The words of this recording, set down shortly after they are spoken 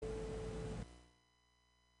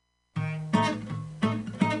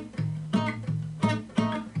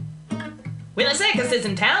When a circus is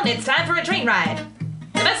in town, it's time for a train ride.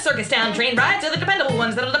 The best circus town train rides are the dependable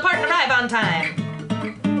ones that'll depart and arrive on time.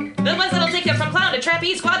 The ones that'll take you from clown to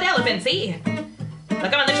trapeze, quad to elephant, see? They'll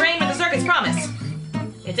come on the train with the circus promise.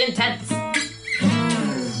 It's intense.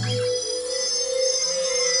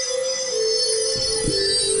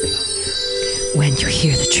 When you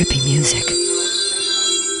hear the trippy music,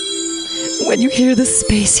 when you hear the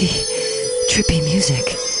spacey, trippy music,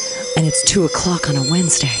 and it's 2 o'clock on a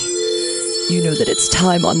Wednesday, you know that it's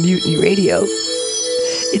time on Mutiny Radio.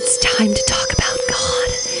 It's time to talk about God,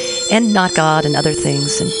 and not God, and other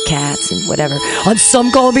things, and cats, and whatever, on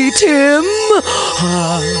Some Call Me Tim.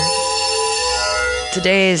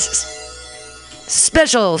 Today's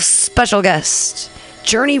special guest,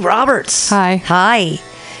 Journey Roberts. Hi.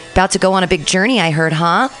 About to go on a big journey, I heard,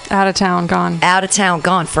 huh? Out of town, gone. Out of town,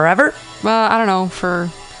 gone forever? I don't know, for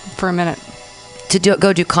a minute. To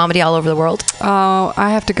go do comedy all over the world? Oh, I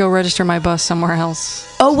have to go register my bus somewhere else.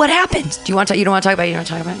 Oh, what happened? You don't want to talk about it? You don't want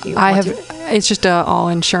to talk about it? It's just a all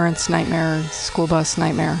insurance nightmare, school bus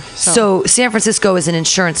nightmare. So San Francisco is an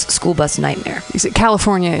insurance school bus nightmare.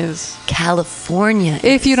 California is.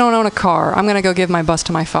 If you don't own a car, I'm going to go give my bus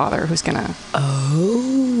to my father, who's going to...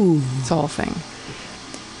 Oh. It's the whole thing.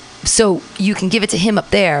 So you can give it to him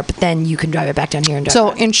up there, but then you can drive it back down here and drive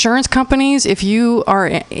So it. Insurance companies, if you are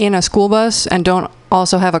in a school bus and don't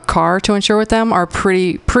also have a car to insure with them, are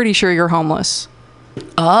pretty sure you're homeless.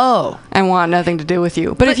 Oh. And want nothing to do with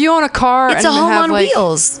you. But if you own a car it's and a home have on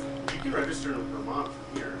wheels. You can register in Vermont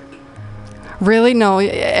from here. Really? No.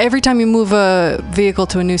 Every time you move a vehicle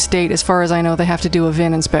to a new state, as far as I know, they have to do a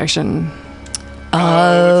VIN inspection.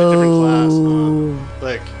 Oh, it's a different class.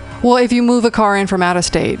 Like, well, if you move a car in from out of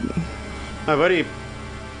state. my buddy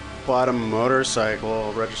bought a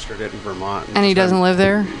motorcycle, registered it in Vermont. And he doesn't live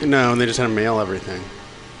there? No, and they just had to mail everything.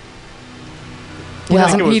 He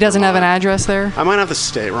doesn't have an address there? I might have the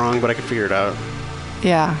state wrong, but I could figure it out.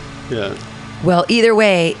 Yeah. Yeah. Well, either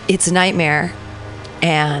way, it's a nightmare,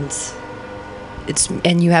 and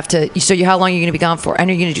you have to. So, how long are you going to be gone for? I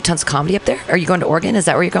know you're going to do tons of comedy up there. Are you going to Oregon? Is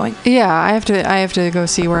that where you're going? Yeah, I have to go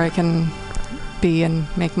see where I can be and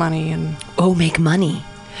make money and. Oh, make money.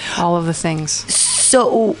 All of the things.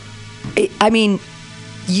 So, I mean,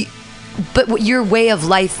 but your way of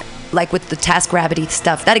life, like with the TaskRabbit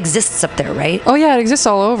stuff, that exists up there, right? Oh yeah, it exists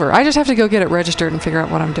all over. I just have to go get it registered and figure out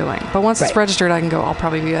what I'm doing. But once it's registered, I'll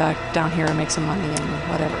probably be back down here and make some money and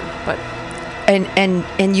whatever. But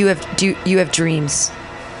and you have dreams.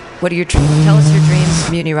 What are your dreams? Tell us your dreams,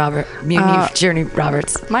 Journey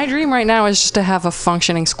Roberts. My dream right now is just to have a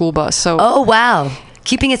functioning school bus. So. Oh wow,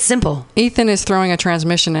 keeping it simple. Ethan is throwing a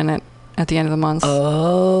transmission in it at the end of the month.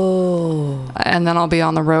 Oh. And then I'll be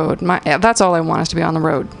on the road. That's all I want, is to be on the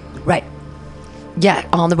road. Right. Yeah,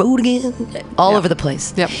 on the road again, all over the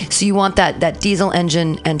place. Yep. So you want that diesel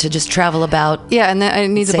engine and to just travel about. Yeah, and then it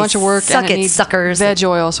needs a bunch of work. Suck and it needs suckers. Veg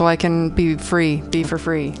oil, so I can be for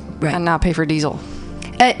free, right, and not pay for diesel.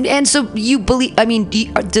 And so you believe? I mean,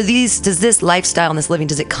 does this lifestyle and this living,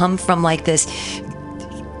 does it come from like this,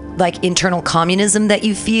 like internal communism that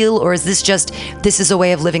you feel, or is this is a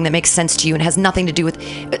way of living that makes sense to you and has nothing to do with?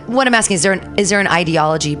 What I'm asking is there an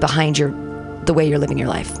ideology behind the way you're living your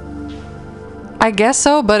life? I guess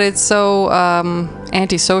so, but it's so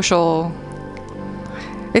antisocial.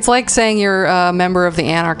 It's like saying you're a member of the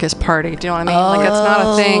anarchist party. Do you know what I mean? Oh. Like, that's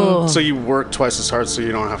not a thing. So you work twice as hard so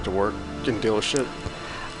you don't have to work and deal with shit?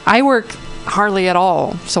 I work hardly at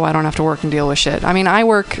all, so I don't have to work and deal with shit. I mean, I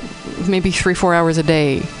work maybe 3-4 hours a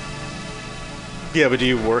day. Yeah, but do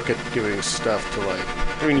you work at doing stuff to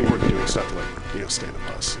you work at doing stuff to stand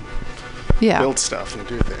a bus and build stuff and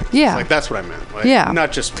do things. Yeah. Like, that's what I meant. Like,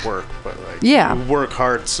 not just work, but you work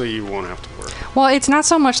hard so you won't have to work. Well, it's not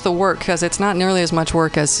so much the work, because it's not nearly as much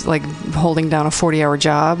work as like holding down a 40-hour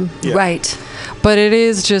job. Yeah. Right. But it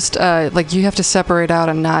is just like you have to separate out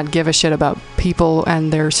and not give a shit about people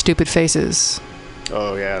and their stupid faces.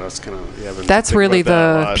 Oh yeah, that's kind of that's really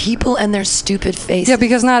the people and their stupid faces. Yeah,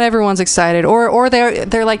 because not everyone's excited, or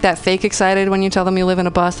they're like that fake excited when you tell them you live in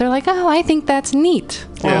a bus. They're like, oh, I think that's neat,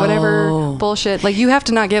 or whatever bullshit. Like, you have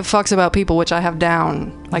to not give fucks about people, which I have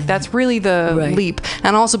down. Like, that's really the leap,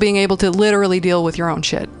 and also being able to literally deal with your own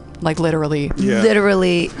shit. Like, literally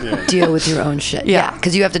deal with your own shit. Yeah,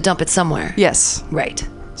 because you have to dump it somewhere. Yes, right.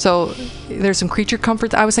 So there's some creature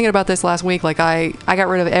comforts. I was thinking about this last week. Like, I got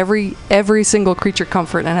rid of every single creature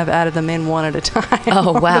comfort and have added them in one at a time.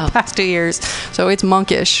 Oh, wow. The past 2 years. So it's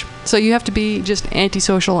monkish. So you have to be just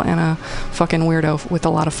antisocial and a fucking weirdo with a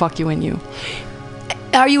lot of fuck you in you.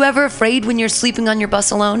 Are you ever afraid when you're sleeping on your bus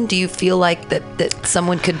alone? Do you feel like that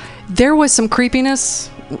someone could... There was some creepiness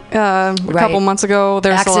a couple months ago.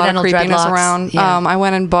 There's Accidental a lot of creepiness dreadlocks. around. Yeah. I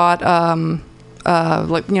went and bought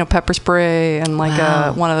pepper spray and one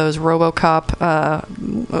of those RoboCop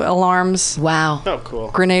alarms. Wow. Oh, cool.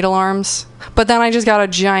 Grenade alarms. But then I just got a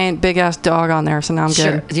giant big ass dog on there, so now I'm good.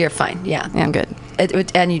 Sure, you're fine. Yeah, I'm good.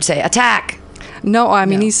 And you'd say attack. No, I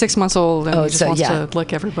mean he's 6 months old and he just wants yeah. to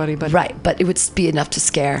lick everybody. But right, but it would be enough to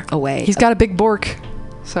scare away. He's got a big bork.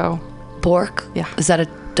 So bork? Yeah. Is that a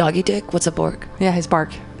doggy dick? What's a bork? Yeah, his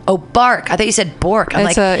bark. Oh, bark. I thought you said bork.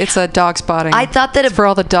 It's a dog spotting. I thought that it's for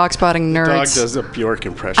all the dog spotting nerds. Dog does a Bjork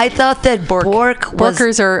impression. I thought that bork was...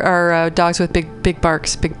 Borkers are dogs with big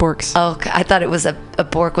barks, big borks. Oh, okay. I thought it was a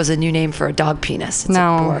bork was a new name for a dog penis. It's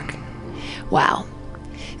a bork. Wow.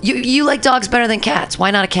 You like dogs better than cats. Why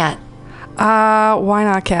not a cat? Why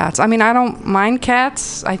not cats? I mean, I don't mind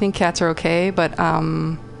cats. I think cats are okay, but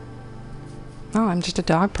no, I'm just a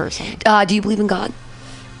dog person. Do you believe in God?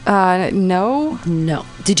 No. No.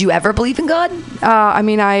 Did you ever believe in God? I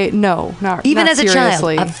mean, no, not even not as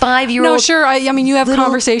seriously. A child, a 5-year-old. No, sure. I mean, you have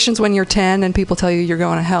conversations when you're 10 and people tell you you're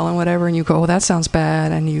going to hell and whatever, and you go, "Oh, that sounds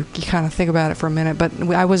bad," and you kind of think about it for a minute. But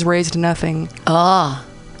I was raised nothing.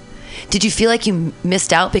 Did you feel like you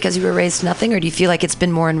missed out because you were raised nothing, or do you feel like it's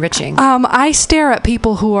been more enriching? I stare at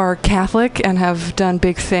people who are Catholic and have done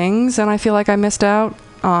big things, and I feel like I missed out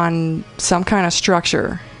on some kind of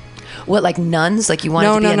structure. What, like nuns? Like you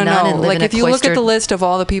wanted to be a nun and live like in a if you look at cloistered... the list of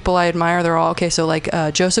all the people I admire, they're all okay. So like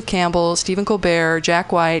Joseph Campbell, Stephen Colbert,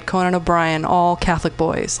 Jack White, Conan O'Brien, all Catholic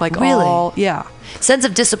boys. Like really? All, yeah. Sense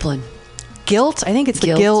of discipline. Guilt. I think it's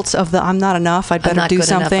the guilt of the I'm not enough. I'd better do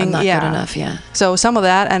something. I'm not good enough. Yeah. So some of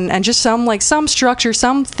that, and just some structure,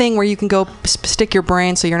 something where you can go stick your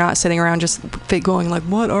brain, so you're not sitting around just going like,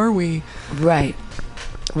 what are we? Right.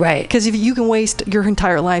 Right. Because if you can waste your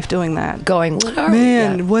entire life doing that, going, what are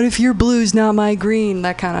man, we? Yeah. What if your blue's not my green?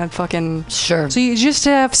 That kind of fucking sure. So you just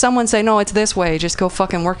have someone say, no, it's this way. Just go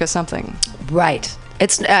fucking work at something. Right.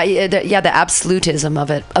 It's the absolutism of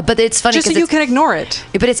it. But it's funny just so you can ignore it.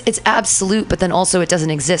 But it's absolute, but then also it doesn't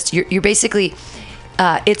exist. You're basically.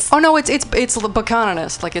 It's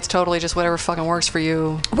Buchananist. Like it's totally just whatever fucking works for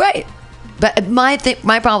you. Right. But my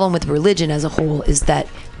problem with religion as a whole is that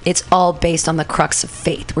it's all based on the crux of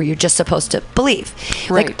faith, where you're just supposed to believe.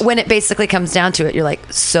 Right. Like when it basically comes down to it, you're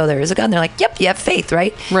like, so there is a God? And they're like, yep, you have faith,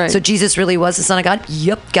 right? Right. So Jesus really was the Son of God?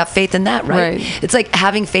 Yep, got faith in that, right? It's like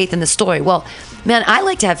having faith in the story. Well, man, I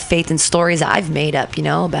like to have faith in stories I've made up,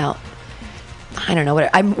 about, I don't know, what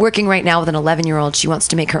I'm working right now with an 11-year-old. She wants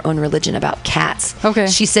to make her own religion about cats. Okay.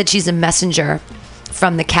 She said she's a messenger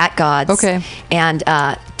from the cat gods. Okay. And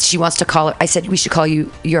she wants to call it, I said, we should call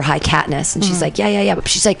you your high catness. And she's like, yeah. But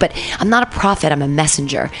she's like, but I'm not a prophet, I'm a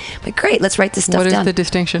messenger. I'm like, great, let's write this stuff down. What is the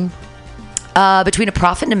distinction? Between a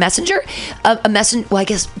prophet and a messenger? A messenger, well, I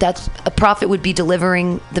guess that's a prophet would be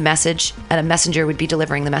delivering the message and a messenger would be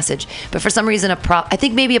delivering the message. But for some reason, I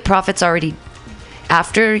think maybe a prophet's already,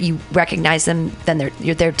 after you recognize them, then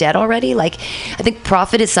they're dead already. Like, I think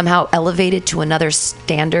prophet is somehow elevated to another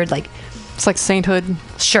standard, like, it's like sainthood.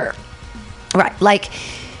 Sure. Right. Like,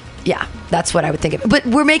 yeah, that's what I would think of. But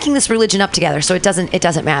we're making this religion up together, so it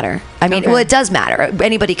doesn't matter. I mean, well, it does matter.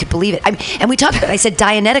 Anybody could believe it. And we talked about it. I said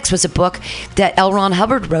Dianetics was a book that L. Ron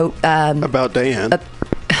Hubbard wrote. About Diane.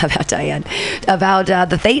 About Diane. About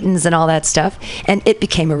the Thetans and all that stuff. And it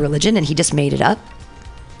became a religion, and he just made it up.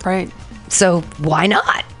 Right. So why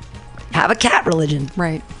not have a cat religion?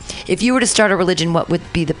 Right. If you were to start a religion, what would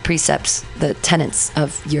be the precepts, the tenets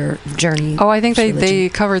of your journey? Oh, I think they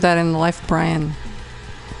covered that in The Life of Brian.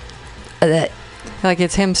 Like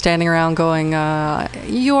it's him standing around going,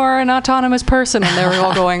 you are an autonomous person. And they were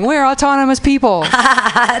all going, we're autonomous people.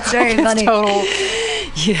 That's very funny. Total.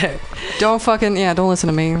 Yeah. Don't listen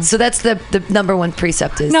to me. So that's the number one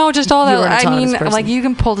precept is. No, just all that. I mean, person. like you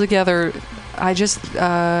can pull together.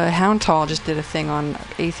 Hound Tall just did a thing on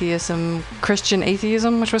atheism, Christian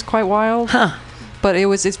atheism, which was quite wild. Huh. But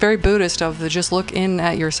it's very Buddhist of the just look in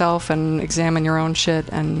at yourself and examine your own shit.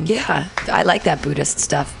 And yeah, I like that Buddhist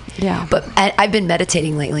stuff. Yeah. But I've been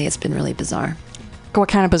meditating lately. It's been really bizarre. What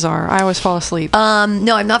kind of bizarre? I always fall asleep.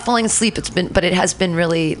 No, I'm not falling asleep. But it has been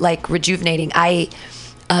really like rejuvenating. I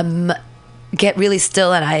get really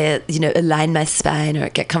still and I align my spine or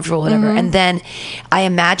get comfortable, whatever. Mm-hmm. And then I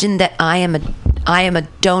imagine that I am a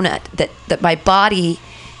donut, that my body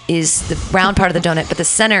is the round part of the donut, but the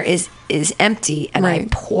center is empty, and right.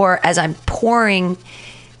 I'm pouring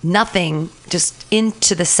nothing just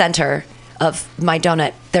into the center of my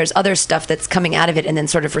donut. There's other stuff that's coming out of it and then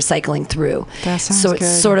sort of recycling through. That sounds so it's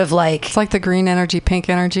good. Sort of like it's like the green energy, pink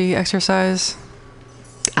energy exercise.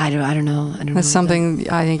 I don't know. That's something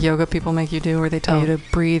I think yoga people make you do, where they tell you to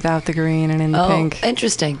breathe out the green and in the pink.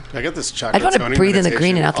 Interesting. I got this chakra I'd want to breathe in the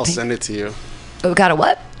green and out the I'll pink. send it to you. Oh, got a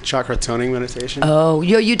what? Chakra toning meditation. Oh,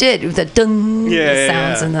 you did. The dun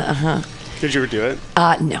sounds and the Did you ever do it?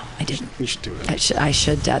 No, I didn't. You should do it. I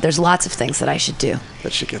should. There's lots of things that I should do.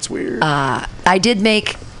 That shit gets weird. I did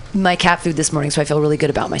make my cat food this morning, so I feel really good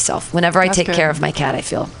about myself. Whenever I take care of my cat, I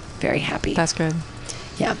feel very happy. That's good.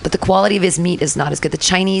 Yeah, but the quality of his meat is not as good. The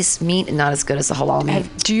Chinese meat is not as good as the halal meat.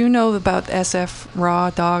 Do you know about SF Raw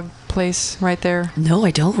Dog place right there? No,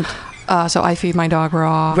 I don't. So I feed my dog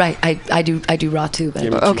raw. Right, I do raw too.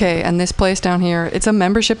 But. Okay, and this place down here, it's a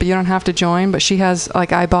membership, but you don't have to join. But she has,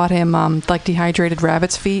 like, I bought him like dehydrated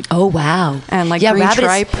rabbit's feet. Oh wow! And like green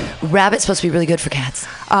tripe. Rabbit's supposed to be really good for cats.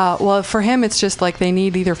 Well, for him, it's just like they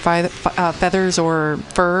need either feathers or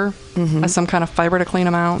fur, as some kind of fiber to clean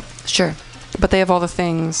them out. Sure. But they have all the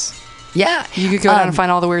things. Yeah, you could go down and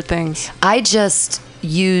find all the weird things. I just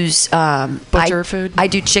use butcher food. I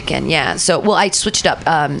do chicken. Yeah. So I switched up.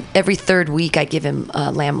 Every third week I give him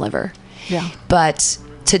lamb liver. Yeah. But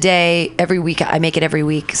today, every week I make it every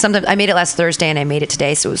week. Sometimes I made it last Thursday and I made it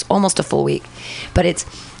today, so it was almost a full week. But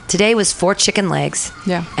today was 4 chicken legs.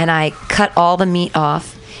 Yeah. And I cut all the meat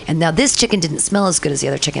off. And now this chicken didn't smell as good as the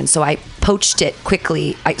other chicken, so I poached it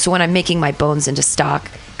quickly. So when I'm making my bones into stock,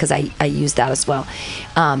 because I use that as well,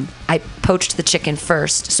 I poached the chicken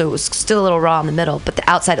first, so it was still a little raw in the middle, but the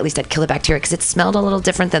outside at least I'd kill the bacteria, because it smelled a little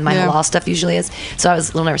different than my halal stuff usually is. So I was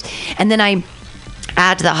a little nervous. And then I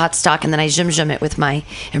add the hot stock, and then I zhum it with my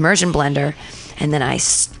immersion blender. And then I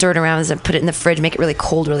stir it around and put it in the fridge, make it really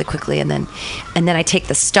cold really quickly, and then I take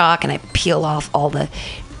the stock and I peel off all the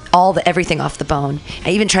everything off the bone. I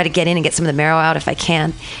even try to get in and get some of the marrow out if I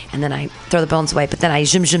can, and then I throw the bones away. But then I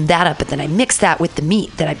zhum that up, but then I mix that with the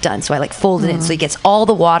meat that I've done. So I like fold it in, so he gets all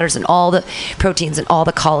the waters and all the proteins and all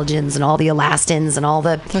the collagens and all the elastins and all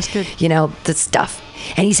the the stuff.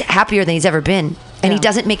 And he's happier than he's ever been. And he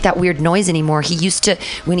doesn't make that weird noise anymore.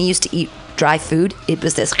 When he used to eat dry food, it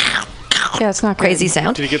was this it's not crazy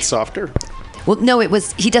sound. Did he get softer? Well, no,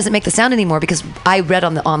 he doesn't make the sound anymore, because I read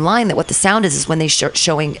online that what the sound is when they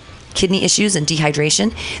showing kidney issues and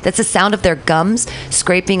dehydration. That's the sound of their gums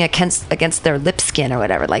scraping against their lip skin or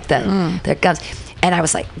whatever, like their gums. And I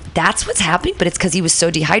was like, that's what's happening? But it's because he was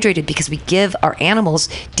so dehydrated, because we give our animals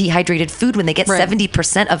dehydrated food when they get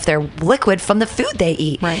 70% of their liquid from the food they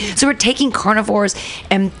eat. Right. So we're taking carnivores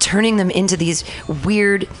and turning them into these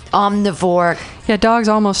weird omnivore. Yeah, dogs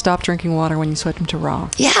almost stop drinking water when you switch them to raw.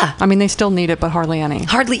 Yeah. I mean, they still need it, but hardly any.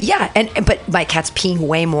 Hardly, yeah. But my cat's peeing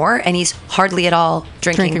way more, and he's hardly at all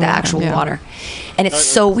drinking the actual water. And it's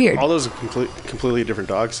so weird. All those are completely different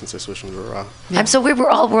dogs since I switched them to raw. Yeah. I'm so weird. We're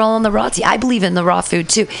all on the raw team. I believe in the raw food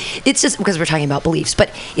too. It's just because we're talking about beliefs,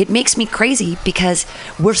 but it makes me crazy because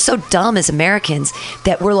we're so dumb as Americans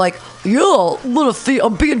that we're like,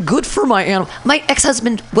 I'm being good for my animal. My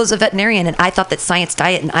ex-husband was a veterinarian, and I thought that Science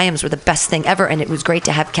Diet and IAMs were the best thing ever, and it was great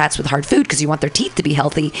to have cats with hard food because you want their teeth to be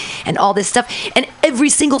healthy and all this stuff. And every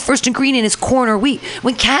single first ingredient is corn or wheat.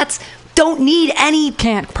 When cats don't need any...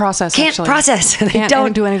 Can't process. They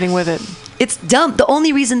don't do anything with it. It's dumb. The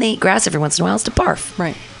only reason they eat grass every once in a while is to barf.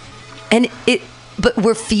 Right. And but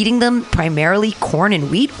we're feeding them primarily corn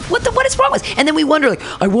and wheat. What is wrong with? And then we wonder,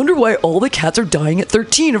 I wonder why all the cats are dying at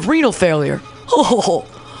 13 of renal failure. Oh,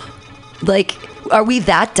 are we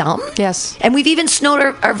that dumb? Yes. And we've even snowed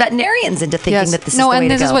our veterinarians into thinking that this is the way to go. No,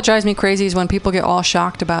 and this is what drives me crazy is when people get all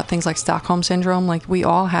shocked about things like Stockholm Syndrome. Like, we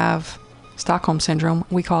all have Stockholm Syndrome.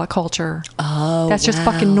 We call it culture. Oh, that's just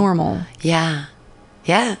fucking normal. Yeah.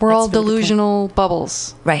 Yeah. We're all delusional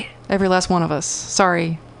bubbles. Right. Every last one of us.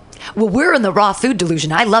 Sorry. Well, we're in the raw food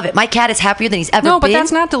delusion. I love it. My cat is happier than he's ever been. No, but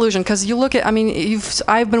that's not delusion, because you look at,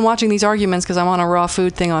 I've been watching these arguments because I'm on a raw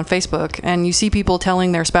food thing on Facebook, and you see people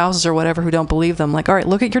telling their spouses or whatever who don't believe them, like, all right,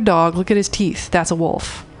 look at your dog, look at his teeth. That's a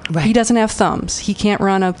wolf. Right. He doesn't have thumbs. He can't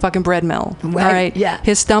run a fucking bread mill. Right. All right. Yeah.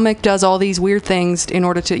 His stomach does all these weird things in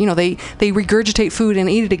order to, they regurgitate food and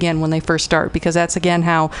eat it again when they first start, because that's again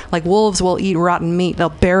how, like, wolves will eat rotten meat. They'll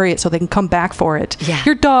bury it so they can come back for it. Yeah.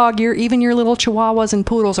 Your dog, even your little chihuahuas and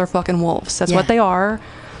poodles are fucking wolves. That's what they are.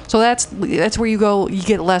 So that's where you go. You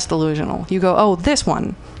get less delusional. You go, oh, this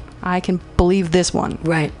one, I can believe this one.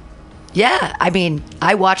 Right. Yeah.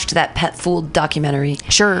 I watched that pet food documentary.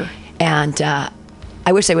 Sure. And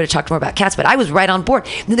I wish they would have talked more about cats, but I was right on board.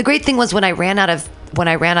 And the great thing was when I ran out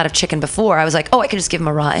of chicken before, I was like, I could just give him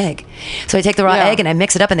a raw egg. So I take the raw egg and I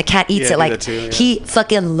mix it up, and the cat eats it he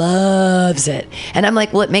fucking loves it. And I'm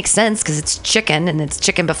like, well, it makes sense because it's chicken, and it's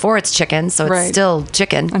chicken before it's chicken, so it's still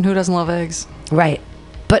chicken. And who doesn't love eggs? Right.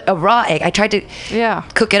 But a raw egg, I tried to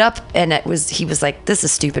cook it up, and he was like, "This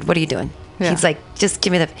is stupid. What are you doing?" Yeah. He's like, "Just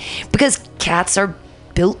give me because cats are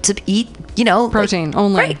built to eat, protein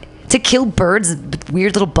only, right? To kill birds, with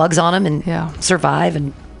weird little bugs on them, and survive,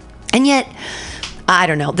 and yet." I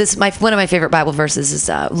don't know. One of my favorite Bible verses is,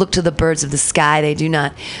 look to the birds of the sky. They do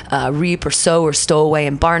not reap or sow or stow away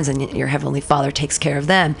in barns, and your heavenly Father takes care of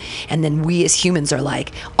them. And then we as humans are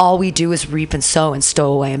like, all we do is reap and sow and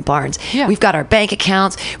stow away in barns. Yeah. We've got our bank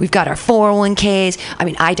accounts. We've got our 401ks. I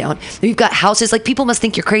mean, I don't. We've got houses. Like, people must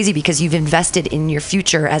think you're crazy because you've invested in your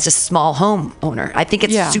future as a small home owner. I think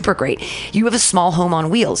it's super great. You have a small home on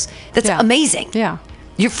wheels. That's amazing. Yeah.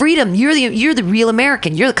 Your freedom. You're the real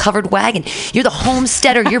American. You're the covered wagon. You're the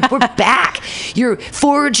homesteader. We're back. You're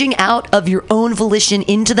foraging out of your own volition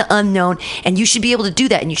into the unknown, and you should be able to do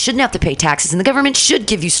that. And you shouldn't have to pay taxes. And the government should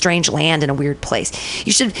give you strange land in a weird place.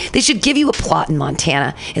 They should give you a plot in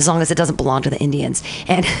Montana as long as it doesn't belong to the Indians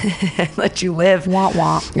and let you live. Wah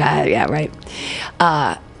wah. Yeah, right.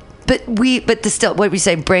 But still, what we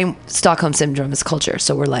say, brain Stockholm syndrome is culture.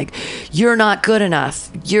 So we're like, you're not good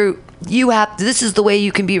enough. This is the way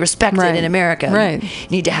you can be respected in America. Right. You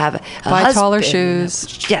need to have a buy husband, taller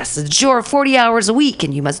shoes. Yes, a job 40 hours a week,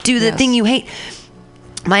 and you must do the thing you hate.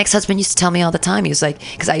 My ex-husband used to tell me all the time. He was like,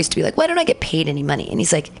 because I used to be like, why don't I get paid any money? And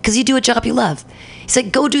he's like, because you do a job you love. He's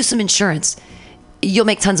like, go do some insurance. You'll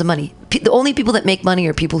make tons of money. The only people that make money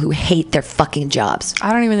are people who hate their fucking jobs.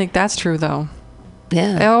 I don't even think that's true, though.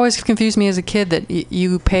 Yeah. It always confused me as a kid that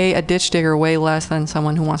you pay a ditch digger way less than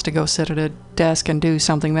someone who wants to go sit at a desk and do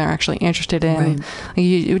something they're actually interested in.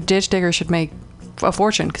 Right. Ditch diggers should make a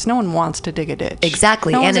fortune because no one wants to dig a ditch.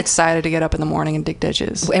 Exactly. No one's excited to get up in the morning and dig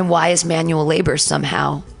ditches. And why is manual labor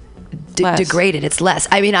somehow degraded? It's less.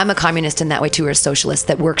 I mean, I'm a communist in that way too, or a socialist,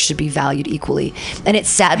 that work should be valued equally. And it's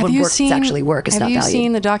sad when work is actually work. It's not valued. Have you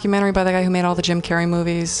seen the documentary by the guy who made all the Jim Carrey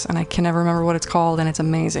movies? And I can never remember what it's called, and it's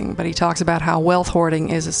amazing. But he talks about how wealth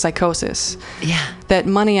hoarding is a psychosis. Yeah. That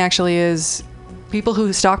money actually is... People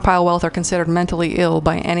who stockpile wealth are considered mentally ill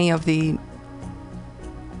by any of the...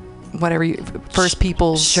 First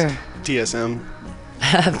People's... Sure. DSM.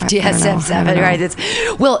 DSM-7,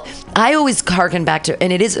 right? Well, I always harken back to,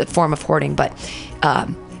 and it is a form of hoarding, but at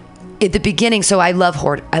the beginning, so I love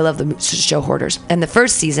the show Hoarders. And the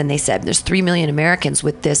first season, they said there's 3 million Americans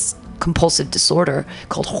with this compulsive disorder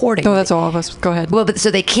called hoarding. No, that's all of us. Go ahead. Well, but so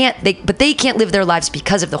they can't live their lives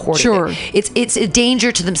because of the hoarding. Sure. It's a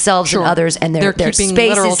danger to themselves and others, and their keeping space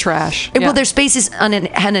literal is, trash. Well, their space is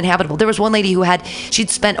uninhabitable. There was one lady who she'd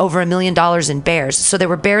spent over $1 million in bears. So there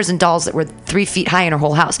were bears and dolls that were 3 feet high in her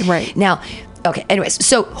whole house. Right. Now, okay, anyways,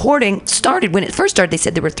 so hoarding started, when it first started, they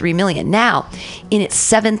said there were 3 million. Now, in its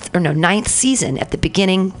 9th season, at the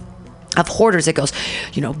beginning of Hoarders, it goes,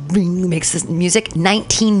 makes this music,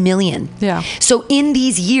 19 million. Yeah. So in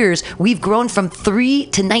these years, we've grown from 3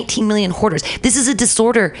 to 19 million hoarders. This is a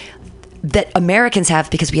disorder that Americans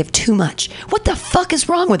have because we have too much. What the fuck is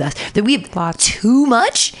wrong with us? That we have too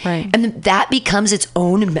much? Right. And that becomes its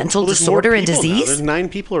own mental disorder and disease? There's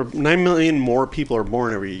 9 million more people are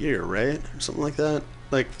born every year, right? Or something like that.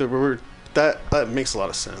 Like, that makes a lot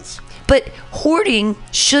of sense. But hoarding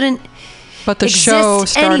shouldn't... But the show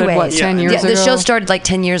started, anyway. 10 years ago? Yeah, the show started like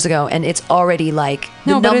 10 years ago, and it's already like,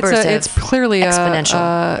 the numbers it's clearly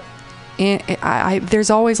exponential. There's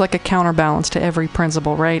always like a counterbalance to every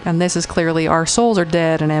principle, right? And this is clearly, our souls are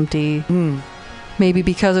dead and empty. Maybe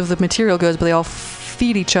because of the material goods, but they all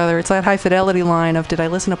feed each other. It's that high fidelity line of, did I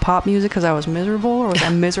listen to pop music because I was miserable, or was I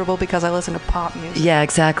miserable because I listened to pop music? Yeah,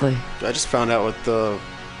 exactly. I just found out with the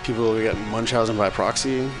people who get Munchausen by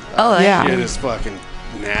proxy. Oh, yeah. It is fucking...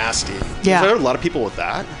 nasty. Yeah. Is there a lot of people with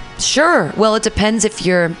that? Sure. Well, it depends if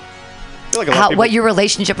you're... what your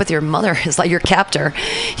relationship with your mother is, like your captor,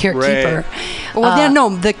 your keeper. Well,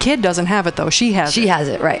 no, the kid doesn't have it, though. She has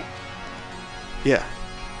it, right. Yeah.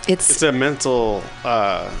 It's a mental...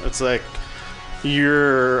 it's like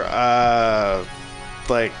your...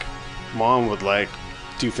 like, mom would, like,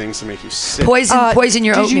 do things to make you sick. Poison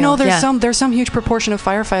your oatmeal. Did you know there's some huge proportion of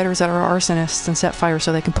firefighters that are arsonists and set fire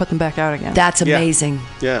so they can put them back out again? That's amazing.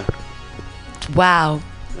 Yeah. Wow.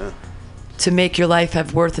 Yeah. To make your life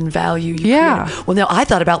have worth and value. Yeah. Well, no, I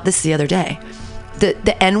thought about this the other day.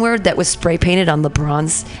 The N-word that was spray painted on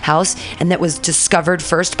LeBron's house and that was discovered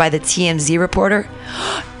first by the TMZ reporter.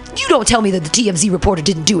 You don't tell me that the TMZ reporter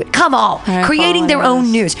didn't do it. Come on. Creating their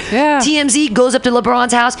own news. Yeah. TMZ goes up to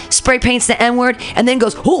LeBron's house, spray paints the N-word, and then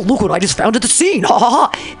goes, oh, look what I just found at the scene. Ha ha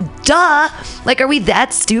ha. Duh. Like, are we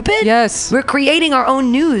that stupid? Yes. We're creating our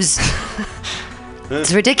own news.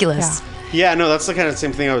 It's ridiculous. Yeah, no, that's the kind of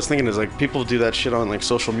same thing I was thinking, is like people do that shit on like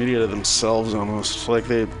social media to themselves almost. Like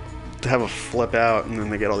have a flip out, and then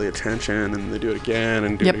they get all the attention, and they do it again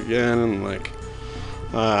and do it again, and like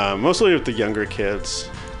mostly with the younger kids.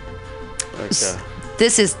 Like,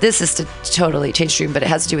 this is to totally change stream, but it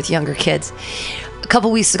has to do with younger kids. A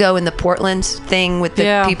couple weeks ago in the Portland thing with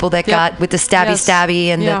the people that got with the stabby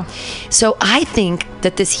and so I think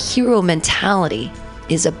that this hero mentality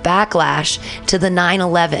is a backlash to the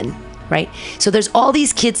 9/11. Right? So there's all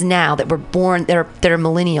these kids now that were born, that are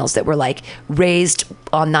millennials, that were like raised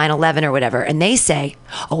on 9/11 or whatever. And they say,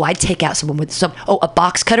 oh, I'd take out someone with a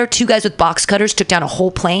box cutter. 2 guys with box cutters took down a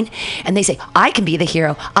whole plane. And they say, I can be the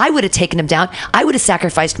hero. I would have taken him down. I would have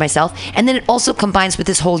sacrificed myself. And then it also combines with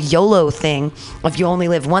this whole YOLO thing of you only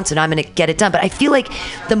live once and I'm going to get it done. But I feel like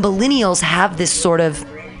the millennials have this sort of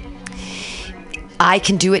I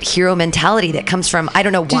can do it hero mentality that comes from, I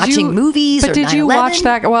don't know, watching movies or 9/11. But did you watch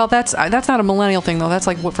that? Well, that's not a millennial thing, though. That's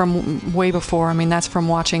like from way before. I mean, that's from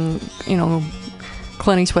watching,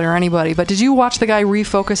 Clint Eastwood or anybody. But did you watch the guy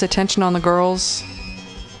refocus attention on the girls?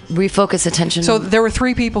 Refocus attention? So there were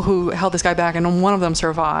 3 people who held this guy back, and one of them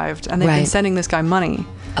survived. And they've been sending this guy money.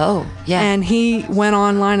 Oh, yeah. And he went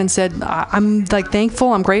online and said, I'm like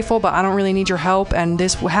thankful, I'm grateful, but I don't really need your help. And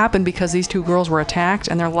this happened because these 2 girls were attacked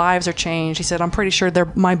and their lives are changed. He said, I'm pretty sure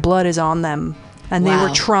my blood is on them. And they were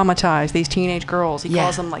traumatized, these teenage girls. He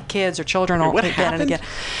calls them like kids or children all again and again.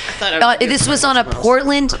 This was on a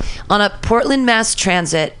Portland mass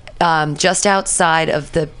transit just outside of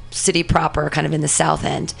the city proper, kind of in the south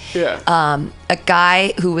end. A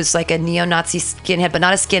guy who was like a neo-Nazi skinhead, but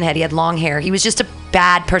not a skinhead. He had long hair. He was just a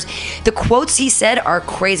bad person. The quotes he said are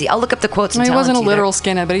crazy. I'll look up the quotes. He wasn't a literal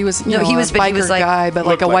skinhead, but he was he was a biker guy, but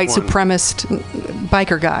like a white supremacist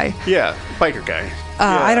biker guy. Yeah, biker guy.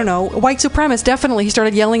 I don't know. White supremacist, definitely. He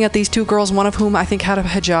started yelling at these 2 girls, one of whom I think had a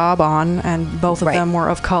hijab on, and both of them were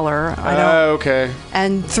of color. Okay.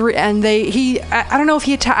 And I don't know if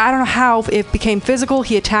I don't know how it became physical.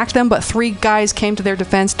 He attacked them, but 3 guys came to their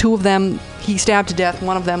defense. 2 of them he stabbed to death.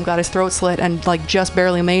 One of them got his throat slit and like just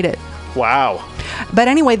barely made it. Wow. But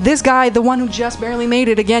anyway, this guy, the one who just barely made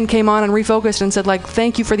it, again came on and refocused and said, like,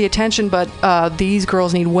 thank you for the attention, but these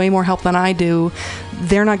girls need way more help than I do.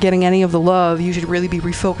 They're not getting any of the love. You should really be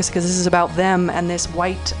refocused because this is about them, and this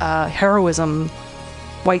white heroism,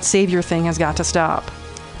 white savior thing has got to stop.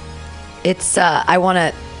 It's,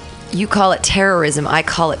 you call it terrorism, I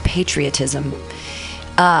call it patriotism.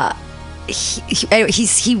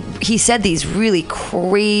 He said these really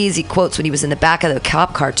crazy quotes when he was in the back of the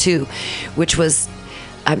cop car too, which was,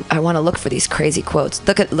 I want to look for these crazy quotes.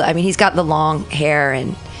 He's got the long hair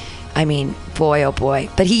and, boy, oh boy.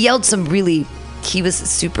 But he yelled some really, he was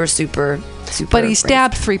super. But he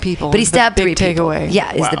stabbed 3 people. But he stabbed 3 people. Takeaway.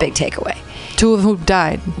 Yeah, is the big takeaway. 2 of whom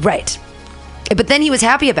died. Right. But then he was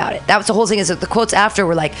happy about it. That was the whole thing, is that the quotes after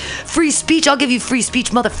were like, free speech, I'll give you free speech,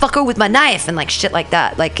 motherfucker, with my knife, and like shit like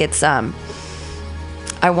that. Like it's, Which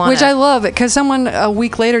I love it, because someone a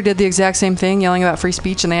week later did the exact same thing, yelling about free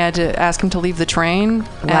speech, and they had to ask him to leave the train. Wow.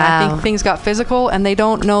 And I think things got physical, and they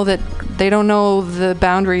don't know the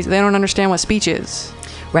boundaries. They don't understand what speech is.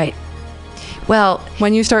 Right. Well,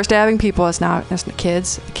 when you start stabbing people, it's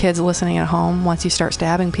kids listening at home. Once you start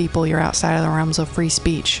stabbing people, you're outside of the realms of free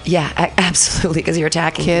speech. Yeah, absolutely, because you're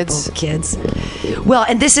attacking kids. Well,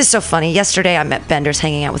 and this is so funny. Yesterday, I'm at Bender's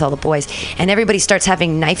hanging out with all the boys, and everybody starts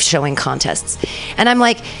having knife showing contests. And I'm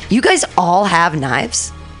like, you guys all have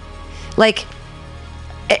knives? Like,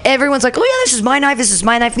 everyone's like, oh yeah, this is my knife, this is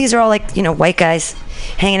my knife. And these are all like, white guys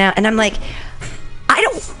hanging out. And I'm like,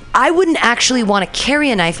 I wouldn't actually want to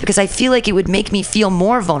carry a knife because I feel like it would make me feel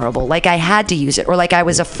more vulnerable, like I had to use it or like I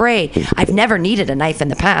was afraid. I've never needed a knife in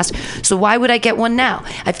the past, so why would I get one now?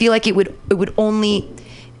 I feel like it would only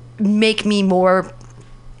make me more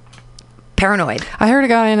paranoid. I heard a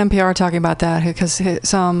guy on NPR talking about that because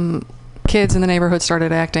some kids in the neighborhood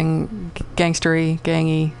started acting gangstery,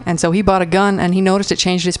 gangy, and so he bought a gun and he noticed it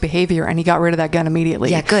changed his behavior and he got rid of that gun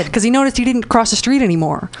immediately. Yeah, good. Because he noticed he didn't cross the street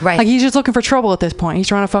anymore. Right. Like he's just looking for trouble at this point. He's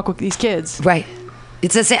trying to fuck with these kids. Right.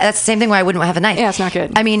 That's the same thing why I wouldn't have a knife. Yeah, it's not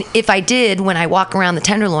good. I mean, if I did, when I walk around the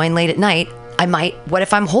Tenderloin late at night, I might. What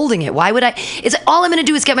if I'm holding it? Why would I? It's all I'm going to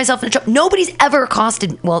do is get myself in trouble. Nobody's ever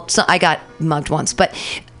accosted. Well, I got mugged once, but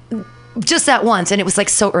just that once, and it was like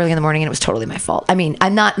so early in the morning, and it was totally my fault. I mean,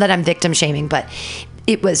 I'm not that I'm victim shaming, but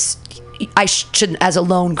it was. I shouldn't, as a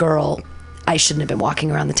lone girl, I shouldn't have been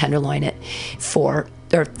walking around the Tenderloin at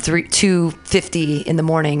 2:50 in the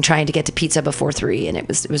morning trying to get to pizza before 3, and it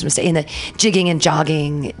was a mistake. And the jigging and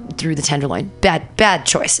jogging through the Tenderloin, bad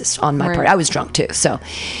choices on my part. I was drunk too, so.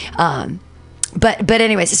 But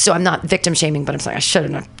anyways, so I'm not victim shaming, but I'm sorry, I should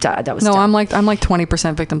have not died. That was no. dumb. I'm like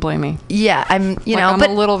 20% victim blaming. Yeah, I'm I'm a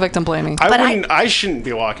little victim blaming. I shouldn't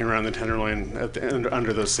be walking around the Tenderloin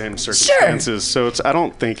under those same circumstances. Sure. So I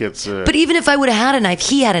don't think it's. But even if I would have had a knife,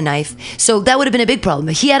 he had a knife, so that would have been a big problem.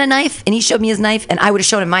 If he had a knife and he showed me his knife, and I would have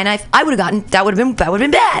shown him my knife, I would have gotten that would have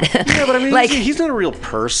been bad. Yeah, but I mean, he's not a real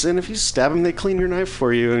person. If you stab him, they clean your knife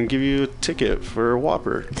for you and give you a ticket for a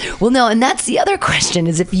Whopper. Well, no, and that's the other question: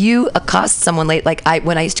 is if you accost someone late, like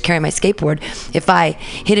when I used to carry my skateboard, if I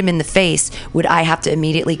hit him in the face, would I have to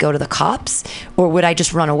immediately go to the cops, or would I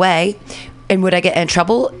just run away, and would I get in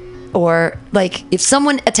trouble? Or like if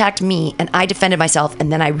someone attacked me and I defended myself and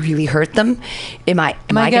then I really hurt them, am I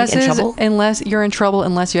getting in trouble? Unless you're in trouble,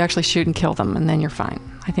 unless you actually shoot and kill them, and then you're fine.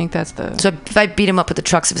 I think that's the. So if I beat him up with the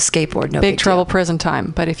trucks of a skateboard, no big trouble, deal. Prison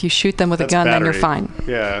time. But if you shoot them with a gun, then you're fine.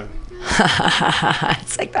 Yeah.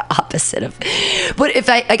 It's like the opposite of. But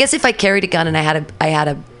I guess if I carried a gun and I had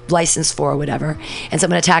a license for or whatever, and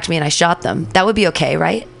someone attacked me and I shot them, that would be okay,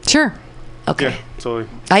 right? Sure. Okay. Yeah, totally.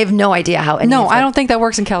 I have no idea how. I don't think that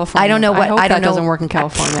works in California. I don't know what. I don't that know. Doesn't work in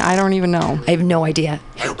California. I don't even know. I have no idea.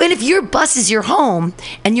 And if your bus is your home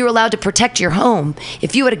and you're allowed to protect your home,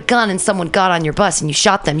 if you had a gun and someone got on your bus and you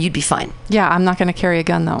shot them, you'd be fine. Yeah, I'm not going to carry a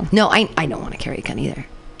gun though. No, I don't want to carry a gun either.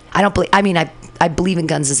 I don't believe. I mean, I believe in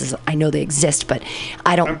guns as I know they exist, but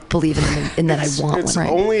I don't believe in them in that I want it's one.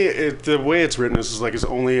 Only the way it's written is like it's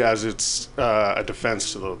only as it's a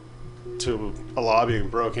defense to a law being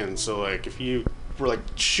broken. So like if you were like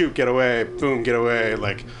shoot, get away, boom, get away,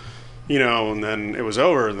 like and then it was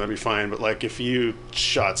over, that'd be fine. But like if you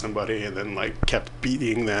shot somebody and then like kept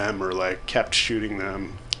beating them or like kept shooting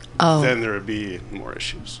them, then there would be more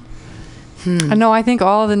issues. No, I think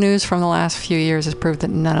all of the news from the last few years has proved that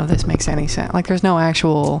none of this makes any sense. Like, there's no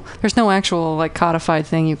actual like codified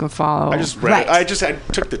thing you can follow. I just read it. I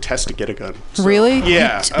took the test to get a gun. So. Really?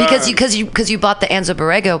 Yeah. Because you bought the Anza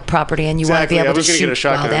Borrego property and you want to be able to shoot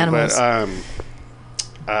wild animals.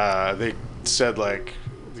 But they said like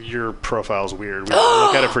your profile's weird. We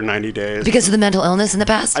look at it for 90 days. Because of the mental illness in the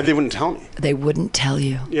past? They wouldn't tell me. They wouldn't tell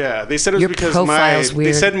you. Yeah, they said it was because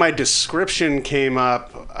they said my description came up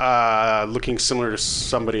looking similar to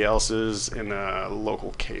somebody else's in a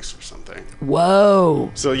local case or something.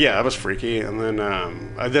 Whoa. So yeah, that was freaky. And then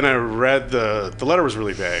I read the letter was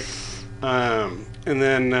really vague. And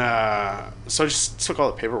then so I just took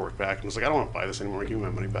all the paperwork back and was like, I don't want to buy this anymore. Give me my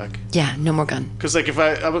money back. Yeah, no more gun. Because like if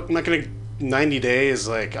I'm not gonna 90 days,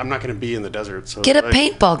 like I'm not gonna be in the desert. So get a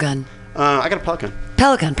paintball gun. I got a pellet gun.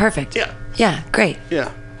 Pellet gun, perfect. Yeah. Yeah, great.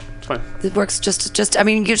 Yeah, it's fine. It works just. I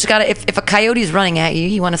mean, you just gotta. If a coyote's running at you,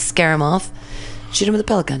 you want to scare him off. Shoot him with a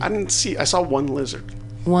pellet gun. I saw one lizard.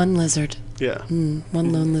 One lizard. Yeah.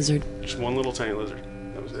 One lone lizard. Just one little tiny lizard.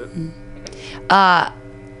 That was it.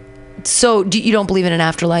 So you don't believe in an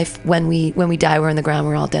afterlife? When we die, we're in the ground.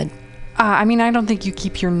 We're all dead. I mean, I don't think you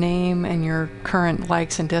keep your name and your current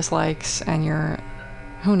likes and dislikes and your,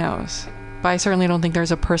 who knows? But I certainly don't think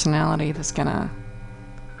there's a personality that's gonna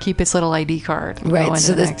keep its little ID card. Right.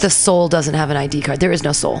 So the soul doesn't have an ID card. There is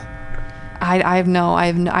no soul. I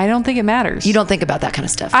don't think it matters. You don't think about that kind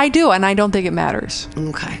of stuff. I do, and I don't think it matters.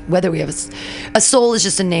 Okay. Whether we have a soul is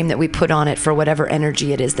just a name that we put on it for whatever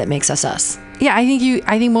energy it is that makes us us. Yeah, I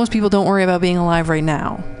think most people don't worry about being alive right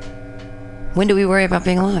now. When do we worry about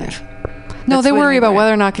being alive? No, they worry about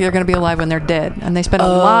whether or not they're going to be alive when they're dead, and they spend a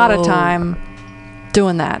lot of time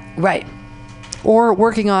doing that. Right. Or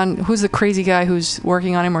working on, who's the crazy guy who's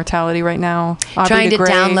working on immortality right now? Trying to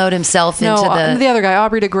download himself into the other guy,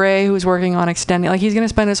 Aubrey de Grey, who's working on extending. Like, he's going to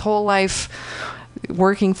spend his whole life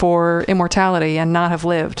working for immortality and not have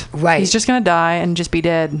lived. Right. He's just going to die and just be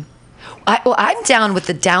dead. I'm down with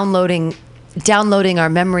the downloading our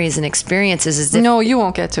memories and experiences. No, you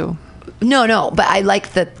won't get to. No, but I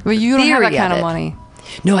like the But you don't have that kind of money.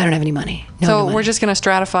 No, I don't have any money. So we're just going to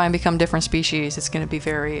stratify and become different species. It's going to be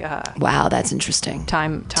very... wow, that's interesting.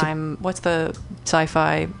 Time. What's the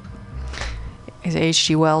sci-fi... Is it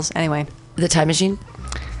H.G. Wells? Anyway. The Time Machine?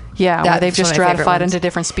 Yeah, where they've just stratified into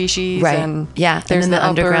different species. Right. And yeah, there's and then the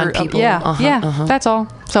underground people. That's all.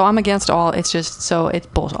 So I'm against all. It's just, so it's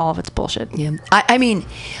all of it's bullshit. Yeah. I mean,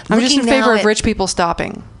 I'm just in favor of rich people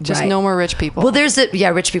stopping. Just no more rich people. Well,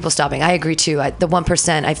 rich people stopping. I agree too. The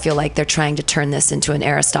 1%, I feel like they're trying to turn this into an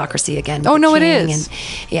aristocracy again. Oh, no, it is.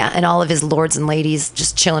 And all of his lords and ladies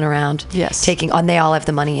just chilling around. Yes. They all have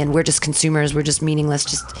the money and we're just consumers. We're just meaningless.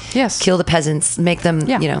 Just kill the peasants, make them,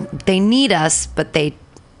 they need us, but they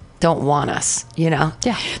don't want us, Yeah.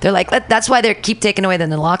 They're like, that's why they keep taking away the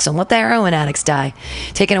naloxone. Let the heroin addicts die.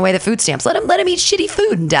 Taking away the food stamps. Let them eat shitty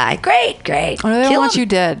food and die. Great. Oh, they don't want you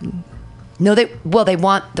dead. No, they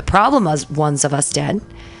want the problem ones of us dead.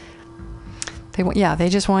 They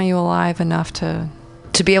just want you alive enough to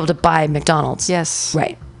be able to buy McDonald's. Yes.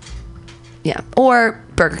 Right. Yeah. Or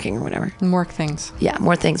Burger King or whatever. More things. Yeah,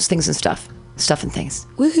 more things and stuff. Stuff and things.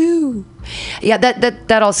 Woohoo. Yeah,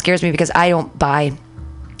 that all scares me because I don't buy.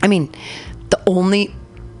 I mean,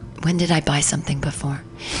 when did I buy something before?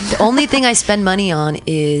 The only thing I spend money on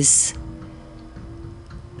is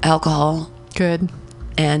alcohol. Good.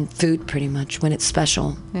 And food, pretty much, when it's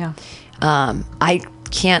special. Yeah. I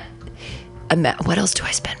can't. What else do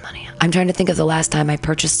I spend money on? I'm trying to think of the last time I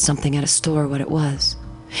purchased something at a store, what it was.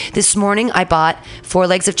 This morning, I bought 4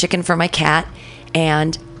 legs of chicken for my cat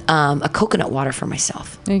and a coconut water for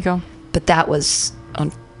myself. There you go. But that was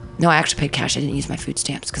no, I actually paid cash. I didn't use my food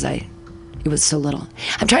stamps because it was so little.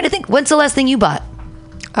 I'm trying to think. When's the last thing you bought?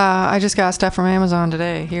 I just got stuff from Amazon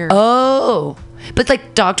today. Here. Oh, but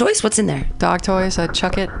like dog toys. What's in there? Dog toys. I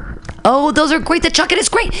Chuck It. Oh, those are great. The Chuck It is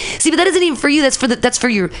great. See, but that isn't even for you. That's for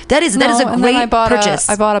your. That is a great purchase.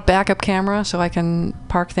 I bought a backup camera so I can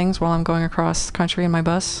park things while I'm going across country in my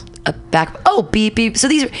bus. Beep beep. So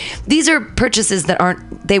these are purchases that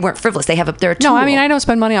weren't frivolous. They're a tool. No, I mean I don't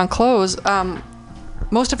spend money on clothes.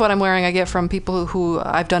 Most of what I'm wearing I get from people who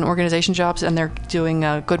I've done organization jobs and they're doing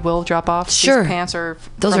Goodwill drop-offs. Sure. These pants are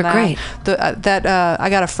those are great. I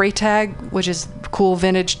got a freight tag, which is cool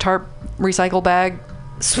vintage tarp recycle bag.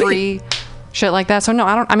 Sweet. Free shit like that. So no,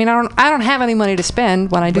 I don't have any money to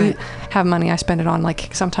spend. When I do have money, I spend it on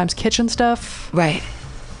like sometimes kitchen stuff. Right.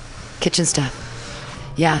 Kitchen stuff.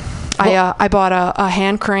 Yeah. I bought a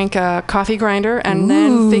hand crank coffee grinder and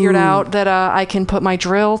then figured out that I can put my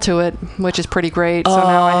drill to it, which is pretty great. So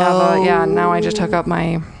now I have now I just hook up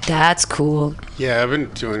my. That's cool. Yeah, I've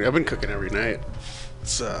been cooking every night.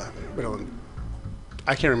 It's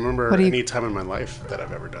I can't remember any time in my life that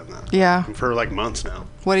I've ever done that. Yeah. For like months now.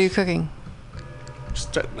 What are you cooking?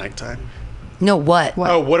 Just at nighttime. No, what?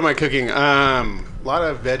 Oh, what am I cooking? A lot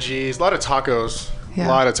of veggies, a lot of tacos. Yeah. A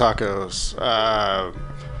lot of tacos.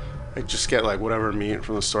 I just get like whatever meat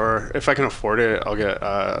from the store. If I can afford it, I'll get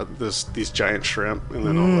these giant shrimp, and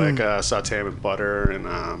then I'll like saute them in butter,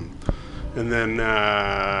 and then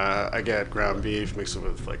I get ground beef, mix it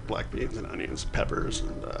with like black beans and onions, peppers,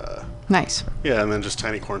 and Nice. Yeah, and then just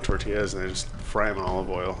tiny corn tortillas, and I just fry them in olive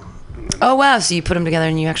oil. Oh wow! So you put them together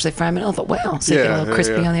and you actually fry them in olive oil. Wow! So you get a little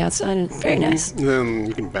crispy on the outside. Very nice. And then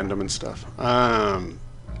you can bend them and stuff.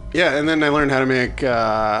 Yeah, and then I learned how to make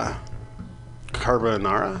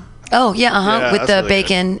carbonara. Oh yeah, Yeah, with the really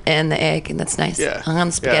bacon and the egg, and that's nice. Yeah, on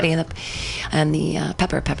the spaghetti and the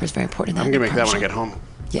pepper. Pepper's very important. I'm gonna make that when I get home.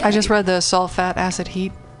 Yeah, I just read the Salt, Fat, Acid,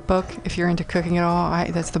 Heat book. If you're into cooking at all,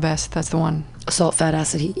 that's the best. That's the one. Salt, fat,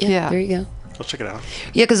 acid, heat. Yeah, there you go. I'll check it out.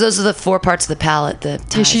 Yeah, because those are the 4 parts of the palate.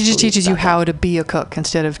 She just teaches you how to be a cook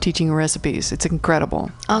instead of teaching you recipes. It's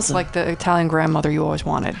incredible. Awesome. It's like the Italian grandmother you always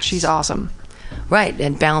wanted. She's awesome. Right,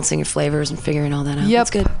 and balancing your flavors and figuring all that out. Yep.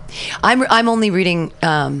 That's good. I'm only reading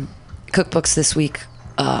cookbooks this week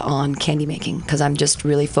on candy making because I'm just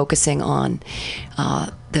really focusing on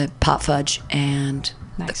the pot fudge and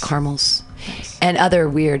the caramels and other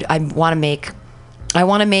weird. I want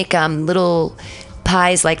to make little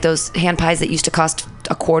pies like those hand pies that used to cost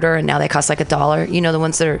 $0.25 and now they cost like $1. You know, the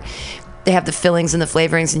ones that they have the fillings and the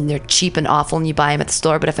flavorings and they're cheap and awful and you buy them at the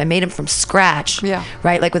store. But if I made them from scratch,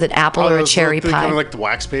 right, like with an apple or a cherry pie, kind of like the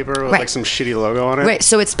wax paper with like some shitty logo on it. Right.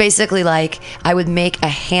 So it's basically like I would make a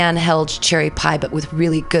handheld cherry pie, but with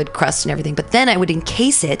really good crust and everything. But then I would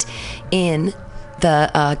encase it in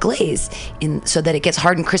the glaze so that it gets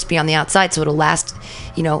hard and crispy on the outside, so it'll last,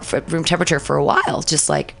 for room temperature for a while. Just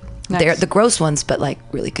like they're the gross ones, but like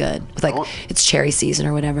really good. With like it's cherry season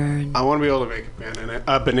or whatever. I want to be able to make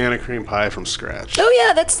a banana cream pie from scratch. Oh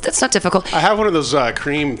yeah, that's not difficult. I have one of those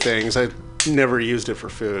cream things. I never used it for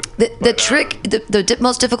food. The trick, the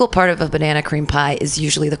most difficult part of a banana cream pie is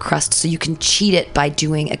usually the crust. So you can cheat it by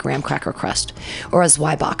doing a graham cracker crust or a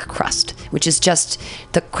Zwieback crust, which is just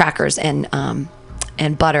the crackers and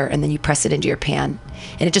butter, and then you press it into your pan,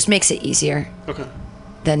 and it just makes it easier. Okay.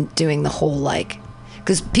 Than doing the whole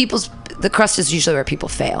because the crust is usually where people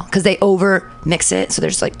fail because they over mix it, so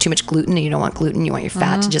there's like too much gluten, and you don't want gluten. You want your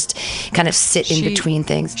fat to just kind of sit in between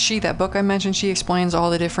things. That book I mentioned, she explains all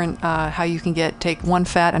the different how you can take one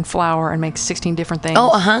fat and flour and make 16 different things.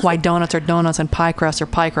 Why donuts are donuts and pie crust are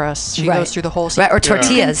pie crust. She goes through the whole. Right, or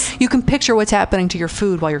tortillas. You can picture what's happening to your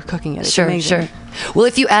food while you're cooking it. It's amazing. Sure. Well,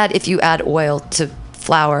 if you add oil to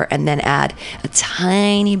flour and then add a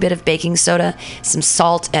tiny bit of baking soda, some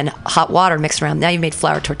salt, and hot water mixed around. Now you've made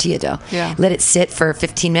flour tortilla dough. Yeah. Let it sit for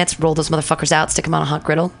 15 minutes, roll those motherfuckers out, stick them on a hot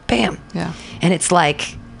griddle, bam. Yeah. And it's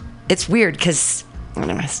weird because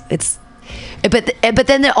it's But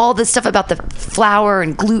then all the stuff about the flour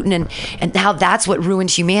and gluten and how that's what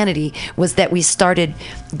ruined humanity was that we started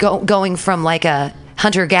going from like a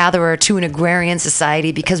hunter-gatherer to an agrarian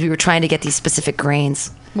society because we were trying to get these specific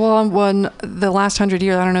grains. Well, when the last 100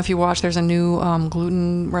 years, I don't know if you watched, there's a new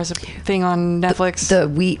gluten recipe thing on Netflix. The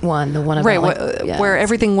wheat one, the one about where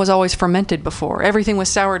everything was always fermented before. Everything was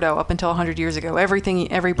sourdough up until 100 years ago. Every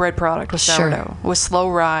bread product was sourdough. It was slow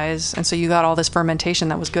rise, and so you got all this fermentation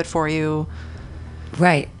that was good for you.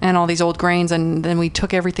 Right. And all these old grains, and then we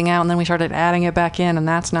took everything out, and then we started adding it back in, and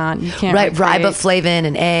that's not, you can't. Right, riboflavin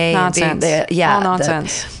and A. Nonsense. And B, all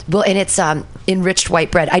nonsense. Well, and it's enriched white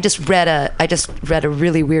bread. I just read a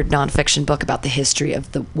really weird nonfiction book about the history of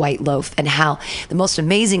the white loaf and how the most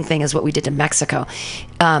amazing thing is what we did to Mexico.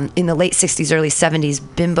 In the late 60s, early 70s,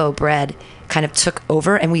 bimbo bread kind of took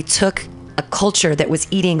over, and we took a culture that was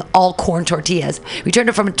eating all corn tortillas. We turned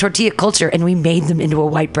it from a tortilla culture and we made them into a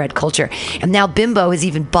white bread culture. And now Bimbo has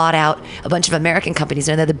even bought out a bunch of American companies,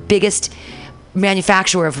 and they're the biggest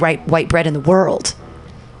manufacturer of white bread in the world.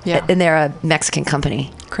 Yeah. And they're a Mexican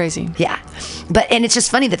company. Crazy. Yeah. And it's just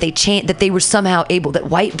funny that they were somehow able, that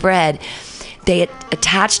white bread, they had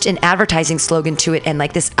attached an advertising slogan to it and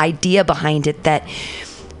like this idea behind it that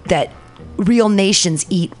real nations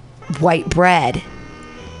eat white bread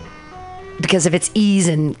because of its ease,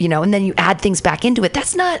 and and then you add things back into it.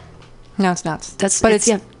 That's not. No, it's not. It's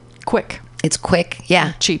quick. It's quick,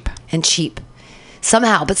 yeah. Cheap.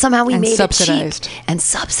 Somehow we made subsidized. It cheap. And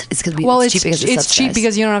subsidized. It's cheap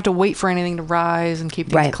because you don't have to wait for anything to rise and keep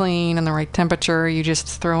things clean and the right temperature. You just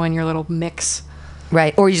throw in your little mix.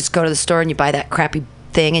 Right. Or you just go to the store and you buy that crappy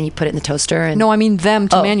thing and you put it in the toaster. And no, I mean them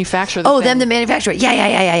to manufacture the thing. Them to manufacture it.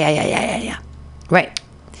 Yeah. Right.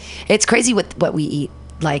 It's crazy what we eat.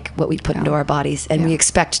 Like what we put into our bodies, and we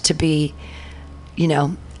expect to be,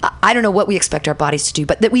 I don't know what we expect our bodies to do,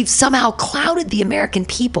 but that we've somehow clouded the American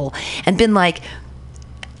people and been like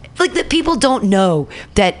that people don't know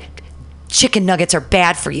that chicken nuggets are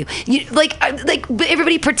bad for you. Like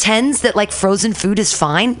everybody pretends that like frozen food is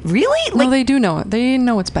fine. Really? No, they do know it. They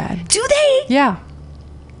know it's bad. Do they? Yeah.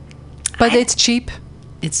 But it's cheap.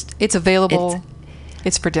 It's available.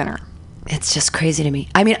 It's for dinner. It's just crazy to me.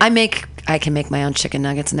 I mean, I can make my own chicken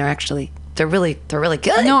nuggets, and they're really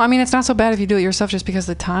good. No, I mean, it's not so bad if you do it yourself, just because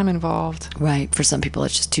of the time involved. Right. For some people,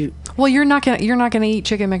 it's just too. Well, you're not gonna eat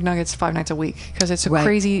chicken McNuggets 5 nights a week because it's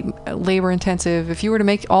crazy labor intensive. If you were to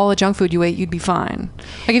make all the junk food you ate, you'd be fine.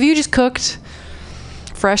 Like if you just cooked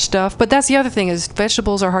fresh stuff. But that's the other thing is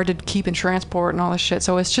vegetables are hard to keep and transport and all this shit.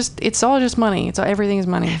 So it's all just money. Everything is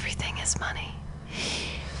money. Everything is money.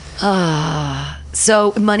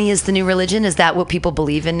 So money is the new religion? Is that what people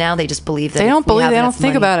believe in now? They just believe that they don't believe. They don't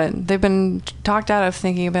think money, about it. They've been talked out of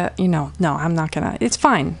thinking about. No, I'm not gonna. It's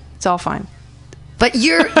fine. It's all fine. But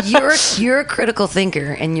you're a critical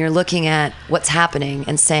thinker, and you're looking at what's happening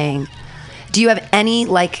and saying, do you have any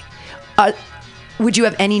would you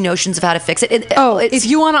have any notions of how to fix it? If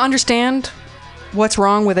you want to understand what's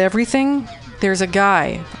wrong with everything, there's a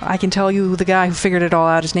guy. I can tell you the guy who figured it all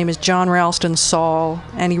out. His name is John Ralston Saul,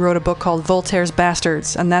 and he wrote a book called Voltaire's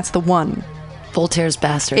Bastards, and that's the one. Voltaire's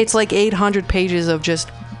Bastards. It's like 800 pages of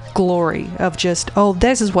just glory, of just,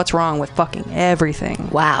 this is what's wrong with fucking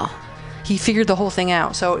everything. Wow. He figured the whole thing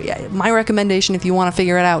out. So my recommendation, if you want to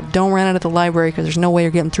figure it out, don't rent it at the library because there's no way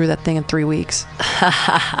you're getting through that thing in 3 weeks.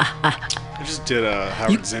 I just did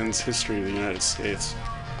Howard Zinn's History of the United States.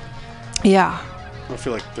 Yeah. I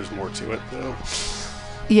feel like there's more to it, though.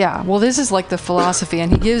 Yeah, well, this is like the philosophy, and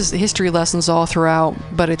he gives history lessons all throughout,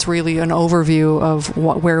 but it's really an overview of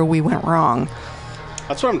where we went wrong.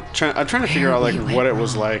 That's what I'm trying to figure out, like, what it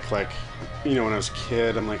was like, when I was a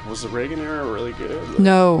kid. I'm like, was the Reagan era really good? Like,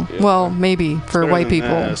 no. Yeah, well, maybe for white people.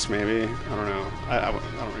 Maybe. I don't know. I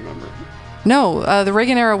don't remember. No, the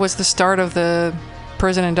Reagan era was the start of the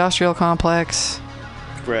prison industrial complex.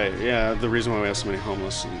 Right, yeah, the reason why we have so many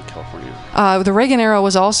homeless in California. The Reagan era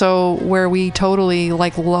was also where we totally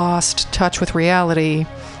lost touch with reality.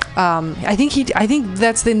 I think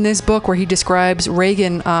that's in this book where he describes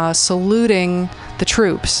Reagan saluting the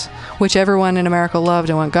troops, which everyone in America loved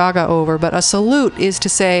and went gaga over. But a salute is to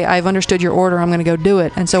say, I've understood your order, I'm going to go do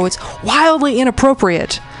it. And so it's wildly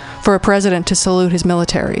inappropriate for a president to salute his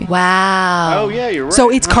military. Wow. Oh, yeah, you're right.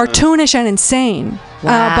 So it's cartoonish and insane.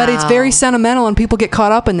 Wow. But it's very sentimental, and people get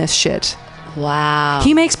caught up in this shit. Wow.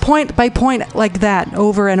 He makes point by point like that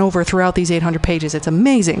over and over throughout these 800 pages. It's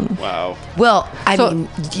amazing. Wow. Well, I mean,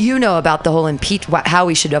 you know about the whole how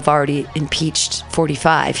we should have already impeached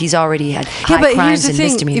 45. He's already had high crimes and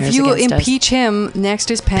misdemeanors if you against us. impeach him,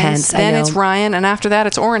 next is Pence, I then know. it's Ryan, and after that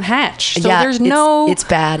it's Orrin Hatch. So yeah, there's no... It's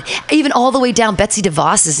bad. Even all the way down, Betsy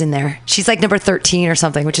DeVos is in there. She's like number 13 or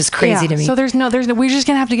something, which is crazy to me. So there's no... We're just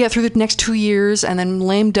going to have to get through the next 2 years and then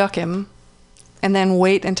lame duck him. And then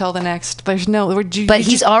wait until the next. There's no. But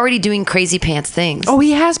he's already doing crazy pants things. Oh,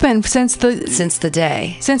 he has been since the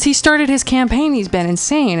day. Since he started his campaign, he's been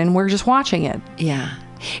insane, and we're just watching it. Yeah,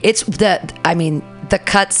 it's the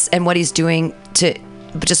cuts and what he's doing to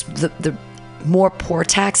just the more poor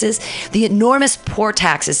taxes, the enormous poor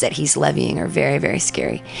taxes that he's levying are very, very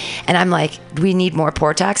scary. And I'm like, we need more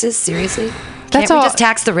poor taxes? Seriously? Can't we just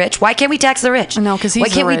tax the rich? Why can't we tax the rich? No, because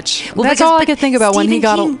he's the rich. Well, that's all I could think about when he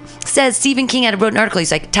got... Stephen King wrote an article.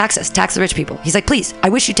 He's like, tax us, tax the rich people. He's like, please, I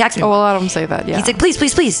wish you tax me more. Oh, well, I don't say that, yeah. He's like, please,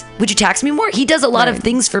 please, please, would you tax me more? He does a lot of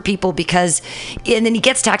things for people because... And then he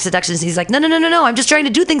gets tax deductions. And he's like, no, I'm just trying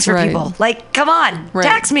to do things for people. Like, come on,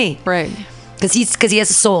 tax me. Right. Because he has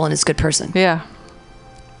a soul and is a good person. Yeah.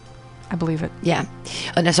 I believe it. Yeah.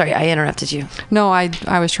 Oh, no, sorry, I interrupted you. No,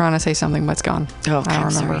 I was trying to say something, but it's gone. Oh, okay, I don't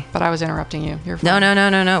remember. sorry. But I was interrupting you. You're fine.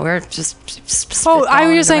 No. We're just... I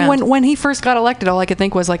was just saying, when he first got elected, all I could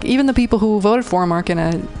think was, like, even the people who voted for him aren't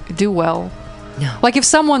going to do well. No. Like, if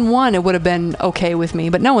someone won, it would have been okay with me,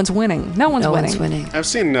 but no one's winning. No one's winning. I've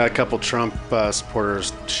seen a couple Trump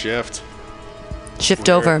supporters shift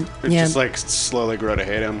over. Just, like, slowly grow to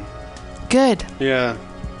hate him. Good. Yeah,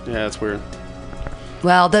 it's weird.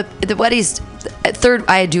 Well, the what he's third.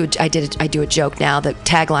 I do a joke now. The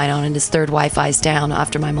tagline on it is "Third Wi-Fi's down"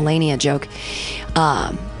 after my Melania joke,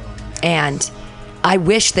 and I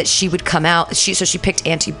wish that she would come out. She picked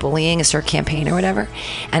anti-bullying as her campaign or whatever,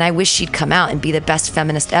 and I wish she'd come out and be the best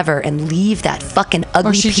feminist ever and leave that fucking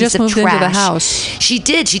ugly piece of trash. Or she just moved into the house. She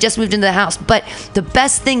did. She just moved into the house. But the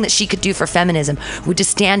best thing that she could do for feminism would to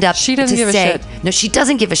stand up. She doesn't give a shit. No, she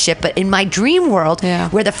doesn't give a shit. But in my dream world,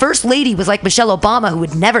 where the first lady was like Michelle Obama, who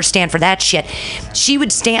would never stand for that shit, she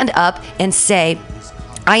would stand up and say,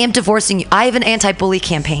 I am divorcing you. I have an anti-bully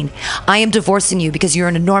campaign. I am divorcing you because you're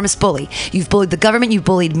an enormous bully. You've bullied the government. You've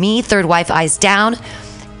bullied me. Third Wi-Fi's down.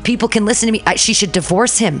 People can listen to me. She should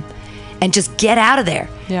divorce him and just get out of there.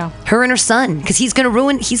 Yeah. Her and her son, because he's gonna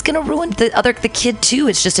ruin the kid too.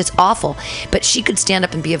 It's awful. But she could stand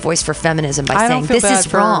up and be a voice for feminism by saying this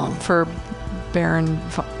is wrong for Baron.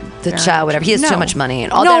 The child, whatever. He has so much money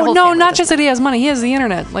and all that. No, not just that he has money. He has the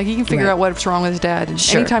internet. Like, he can figure out what's wrong with his dad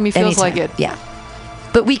anytime he feels like it. Yeah.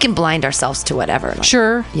 But we can blind ourselves to whatever. Like,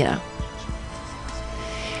 sure. You know.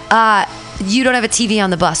 You don't have a TV on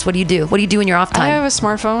the bus. What do you do? What do you do in your off time? I have a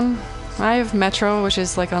smartphone. I have Metro, which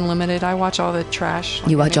is like unlimited. I watch all the trash.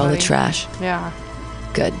 You watch all the trash? Yeah.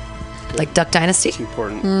 Good. Like Duck Dynasty? It's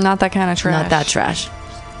important. Not that kind of trash. Not that trash.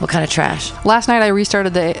 What kind of trash? Last night I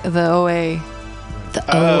restarted the OA. The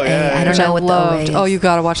OA. Yeah. I don't know what the OA is. Oh, you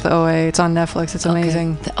gotta watch the OA. It's on Netflix. It's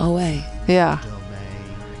amazing. The OA. Yeah.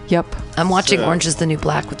 Yep. I'm watching Orange is the New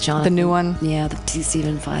Black with Jonathan. The new one? Yeah, the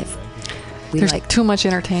season 5. There's too much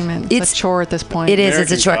entertainment. It's a chore at this point. It is.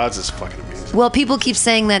 It's a chore. Gods is fucking amazing. Well, people keep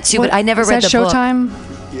saying that too, but I never read the book. Showtime?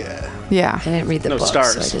 Yeah. I didn't read the book.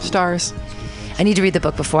 Stars. So I didn't. Stars. I need to read the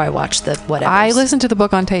book before I watch the whatever. I listened to the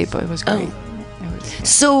book on tape. It was great.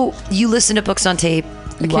 So you listen to books on tape?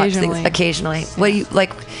 Occasionally. Occasionally. Yeah. What do you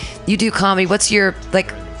like? You do comedy. What's your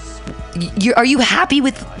like? Are you happy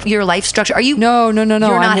with your life structure? Are you? No. You're not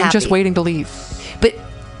I'm just waiting to leave. But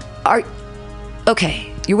okay.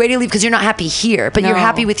 You're waiting to leave because you're not happy here, but you're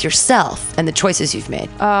happy with yourself and the choices you've made.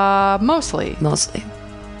 Mostly.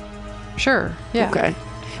 Sure. Yeah. Okay.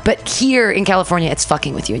 But here in California, it's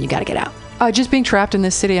fucking with you, and you got to get out. Just being trapped in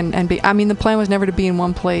this city and be. I mean, the plan was never to be in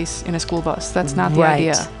one place in a school bus. That's not the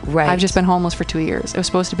idea. Right. I've just been homeless for 2 years. It was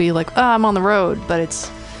supposed to be like, I'm on the road, but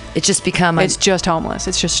it's just become. It's just homeless.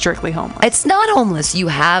 It's just strictly homeless. It's not homeless. You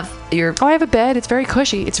have your. I have a bed. It's very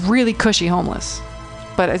cushy. It's really cushy homeless.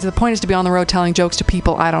 But the point is to be on the road telling jokes to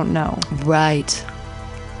people I don't know. Right.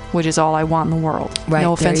 Which is all I want in the world. Right.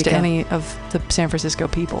 No offense to any of the San Francisco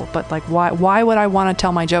people, but like, why would I want to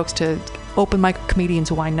tell my jokes to open mic comedians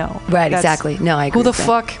who I know? Right. Exactly. No, I agree. Who the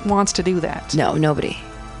fuck wants to do that? No, nobody.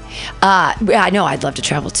 I know I'd love to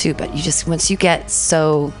travel too, but you just once you get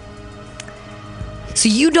so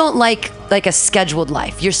you don't like a scheduled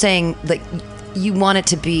life. You're saying like you want it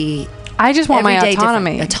to be. I just want my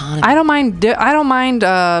autonomy. I don't mind.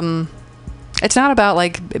 It's not about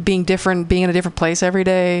like being different, being in a different place every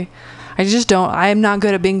day. I'm not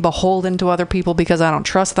good at being beholden to other people because I don't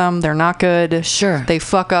trust them. They're not good. Sure. They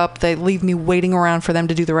fuck up. They leave me waiting around for them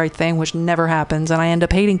to do the right thing, which never happens. And I end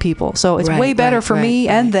up hating people. So it's way better for me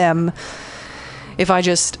and them if I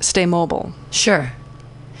just stay mobile. Sure.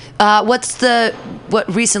 What's the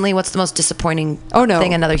most disappointing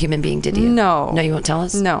thing another human being did to you? No, you won't tell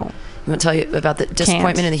us. No, you won't tell you about the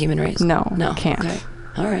disappointment in the human race. No, can't. Okay.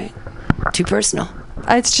 All right. Too personal.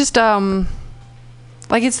 It's just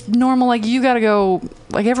like it's normal. Like you gotta go.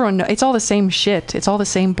 Like everyone knows, it's all the same shit. It's all the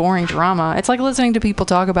same boring drama. It's like listening to people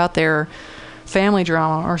talk about their family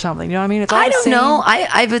drama or something. You know what I mean? It's all I don't know.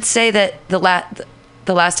 I would say that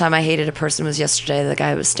the last time I hated a person was yesterday. The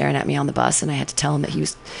guy was staring at me on the bus, and I had to tell him that he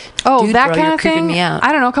was. Oh, Dude, that bro, kind you're of creeping thing. Me out.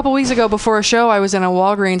 I don't know. A couple weeks ago, before a show, I was in a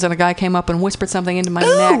Walgreens, and a guy came up and whispered something into my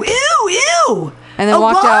neck. Ew! And then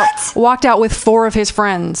walked out with 4 of his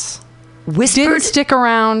friends. Whispered. Didn't stick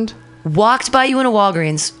around. Walked by you in a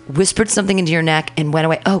Walgreens, whispered something into your neck, and went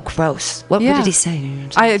away. Oh, gross! What did he say?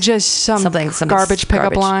 I just some garbage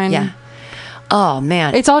pickup line. Yeah. Oh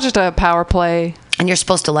man, it's all just a power play. And you're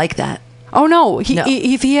supposed to like that. Oh no!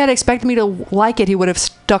 If he had expected me to like it, he would have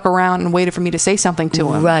stuck around and waited for me to say something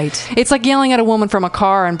to him. Right. It's like yelling at a woman from a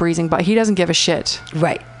car and breezing by. He doesn't give a shit.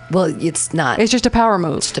 Right. Well, it's not. It's just a power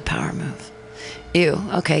move. It's just a power move. Ew.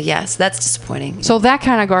 Okay. Yes, that's disappointing. So that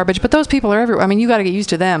kind of garbage. But those people are everywhere. I mean, you got to get used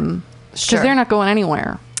to them because they're not going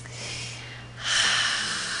anywhere.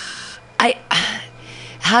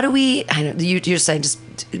 How do we? I know you're saying just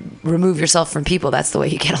remove yourself from people. That's the way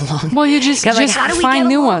you get along. Well, you just find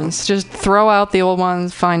new ones. Just throw out the old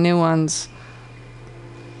ones. Find new ones.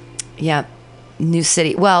 Yeah, new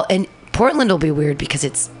city. Well, and Portland will be weird because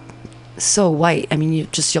it's so white. I mean,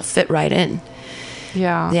 you'll fit right in.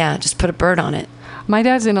 Yeah. Yeah. Just put a bird on it. My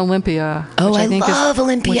dad's in Olympia. Oh, I love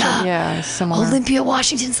Olympia. Yeah, similar. Olympia,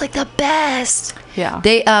 Washington's like the best. Yeah.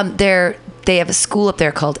 They have a school up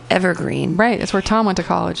there called Evergreen. Right. That's where Tom went to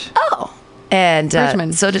college. Oh. And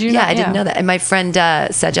Richmond. So did you? Yeah, I didn't know that. And my friend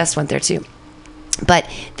Sajest went there too. But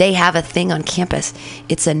they have a thing on campus.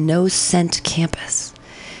 It's a no scent campus,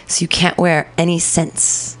 so you can't wear any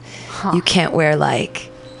scents. Huh. You can't wear like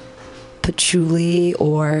patchouli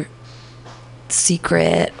or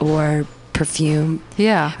secret or perfume.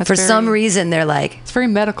 Yeah. For some reason, they're like it's very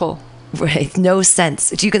medical. Right. No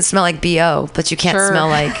scents. You can smell like BO, but you can't smell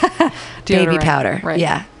like baby powder. Right.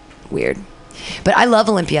 Yeah. Weird. But I love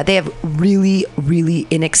Olympia. They have really, really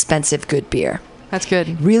inexpensive good beer. That's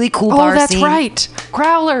good. Really cool bar scene. scene. Oh, that's right.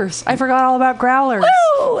 Growlers. I forgot all about growlers.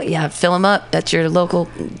 Woo! Yeah, fill them up. That's your local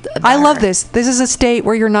bar. I love this. This is a state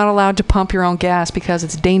where you're not allowed to pump your own gas because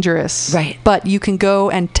it's dangerous. Right. But you can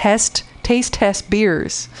go and taste test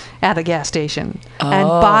beers at a gas station and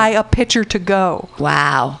buy a pitcher to go.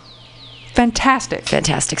 Wow.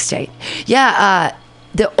 Fantastic state. Yeah,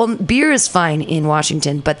 the beer is fine in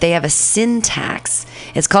Washington, but they have a sin tax.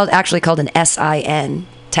 It's actually called an SIN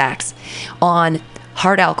tax on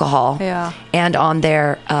hard alcohol. Yeah. And on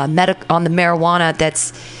their on the marijuana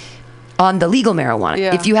that's on the legal marijuana.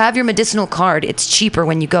 Yeah. If you have your medicinal card, it's cheaper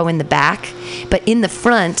when you go in the back, but in the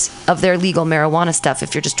front of their legal marijuana stuff,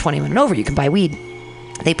 if you're just 21 and over, you can buy weed.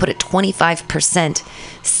 They put a 25%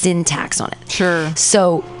 sin tax on it. Sure.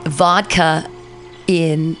 So vodka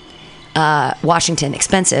in Washington,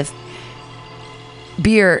 expensive.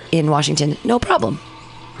 Beer in Washington, no problem.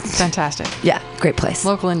 Fantastic. Yeah, great place.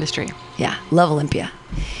 Local industry. Yeah, love Olympia.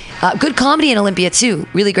 Good comedy in Olympia too.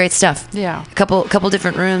 Really great stuff. Yeah. A couple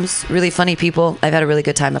different rooms. Really funny people. I've had a really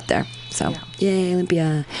good time up there. So yay,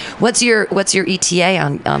 Olympia. What's your ETA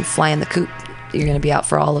on flying the coop? You're going to be out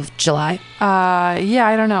for all of July? Yeah,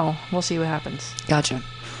 I don't know. We'll see what happens. Gotcha.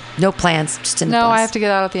 No plans, just in the bus. No, I have to get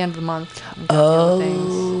out at the end of the month.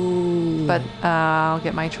 Oh. But I'll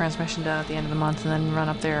get my transmission done at the end of the month and then run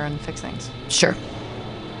up there and fix things. Sure.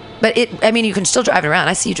 But you can still drive it around.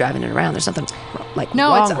 I see you driving it around. There's nothing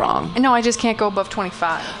wrong. No, I just can't go above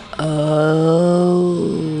 25.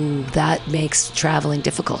 Oh, that makes traveling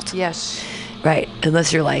difficult. Yes. Right,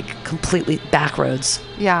 unless you're like completely back roads.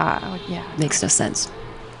 Yeah. Makes no sense.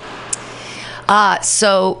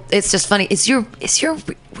 So it's just funny.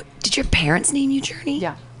 Did your parents name you Journey?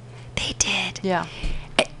 Yeah. They did. Yeah.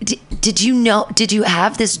 Did you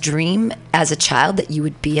have this dream as a child that you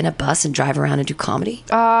would be in a bus and drive around and do comedy?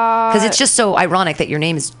 Because it's just so ironic that your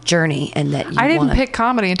name is Journey and that I didn't pick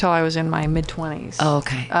comedy until I was in my mid-20s. Oh,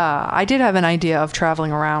 okay. I did have an idea of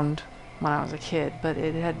traveling around when I was a kid, but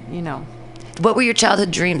it had, What were your childhood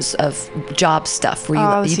dreams of job stuff? You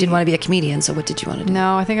didn't want to be a comedian, so what did you want to do?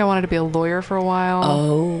 No, I think I wanted to be a lawyer for a while.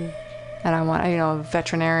 Oh. And I want, a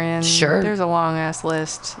veterinarian. Sure. There's a long ass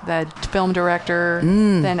list. That film director,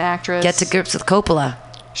 then actress. Get to grips with Coppola.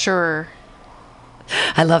 Sure.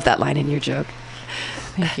 I love that line in your joke.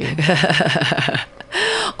 Thank you.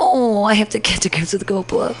 Oh, I have to get to grips with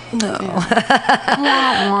GoPro. No.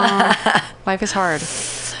 Yeah. Life is hard.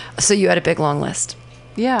 So you had a big long list.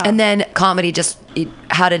 Yeah. And then comedy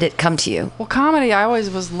how did it come to you? Well, comedy, I always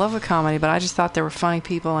was love of comedy, but I just thought there were funny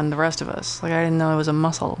people and the rest of us. Like, I didn't know it was a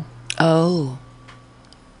muscle. Oh.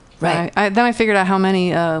 Right. Then I figured out how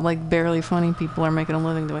many, like, barely funny people are making a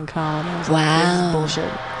living doing comedy. I was like, this is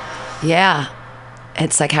bullshit. Yeah.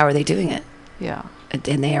 It's like, how are they doing it? Yeah.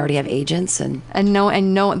 And they already have agents and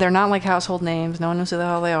no, they're not like household names. No one knows who the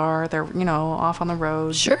hell they are. They're, off on the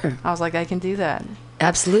road. Sure. I was like, I can do that.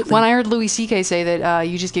 Absolutely. When I heard Louis C.K. say that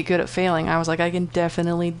you just get good at failing, I was like, I can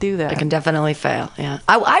definitely do that. I can definitely fail. Yeah.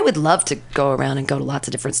 I would love to go around and go to lots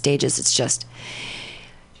of different stages. It's just,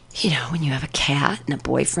 when you have a cat and a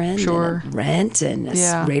boyfriend Sure. and a rent and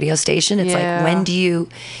a radio station, it's like, when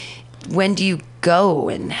do you go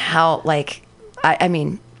and how, like, I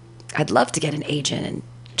mean, I'd love to get an agent and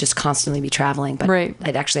just constantly be traveling, but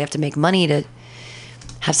I'd actually have to make money to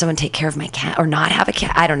have someone take care of my cat or not have a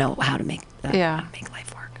cat. I don't know how to make make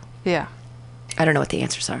life work. Yeah. I don't know what the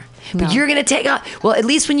answers are. But you're going to take on, well, at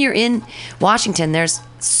least when you're in Washington, there's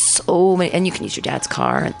so many, and you can use your dad's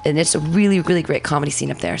car, and it's a really, really great comedy scene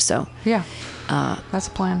up there. So yeah, that's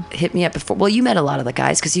the plan. Hit me up before. Well, you met a lot of the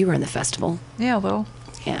guys because you were in the festival. Yeah, a little.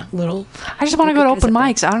 Yeah, little. I just want to go to open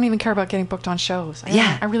mics. I don't even care about getting booked on shows.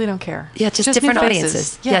 I really don't care. Yeah, just different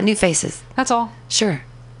audiences. Yeah, new faces. That's all. Sure.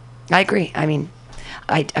 I agree. I mean,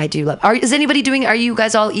 I do love. Is anybody doing? Are you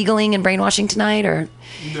guys all eagling and brainwashing tonight, or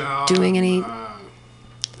doing any?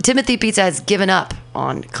 Timothy Pizza has given up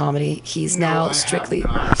on comedy. He's now strictly.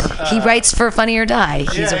 He writes for Funny or Die.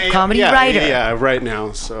 He's a comedy writer. Yeah, right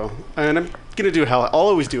now. So, and I'm gonna do Hell. I'll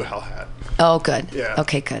always do Hell Hat. Oh, good. Yeah.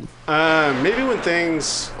 Okay, good. Maybe when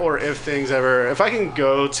things, or if things ever, if I can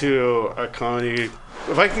go to a comedy,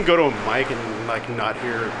 if I can go to a mic and like not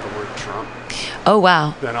hear the word Trump. Oh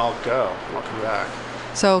wow. Then I'll go. I'll come back.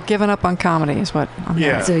 So giving up on comedy is what I'm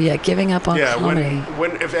hearing. So giving up on comedy.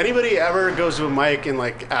 When if anybody ever goes to a mic and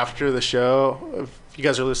like after the show, if you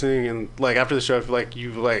guys are listening and like after the show, if like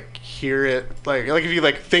you like hear it, like if you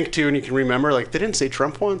like think to and you can remember, like they didn't say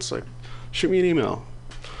Trump once, like shoot me an email.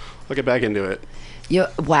 I'll get back into it.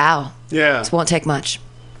 Wow. Yeah. This won't take much.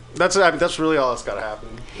 That's really all that's got to happen.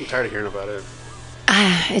 I'm tired of hearing about it.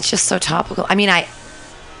 It's just so topical. I mean,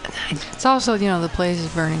 it's also, the place is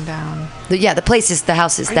burning down. The place is the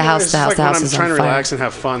house is the house is on fire. I'm trying to relax and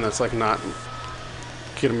have fun. That's like not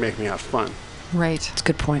gonna make me have fun. Right. That's a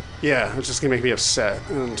good point. Yeah, it's just gonna make me upset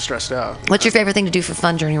and stressed out. What's your favorite thing to do for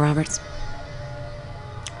fun, Journey Roberts?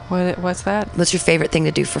 What's that? What's your favorite thing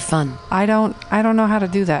to do for fun? I don't know how to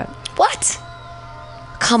do that. What?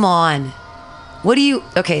 Come on. What do you?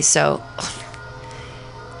 Okay, so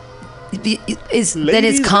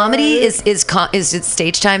is comedy is it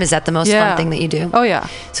stage time? Is that the most fun thing that you do? Oh yeah.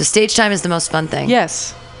 So stage time is the most fun thing.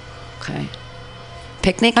 Yes. Okay.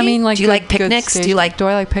 Picnicking? I mean, like, do you like picnics? Do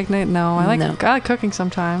I like picnic? No, I like cooking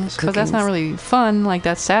sometimes, but that's not really fun. Like,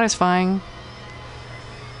 that's satisfying.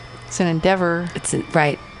 It's an endeavor.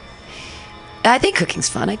 Right. I think cooking's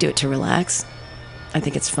fun. I do it to relax. I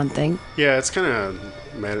think it's a fun thing. Yeah, it's kind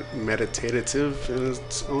of meditative in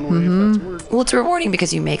its own way, if that's a word. Well, it's rewarding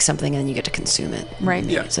because you make something and then you get to consume it. Right.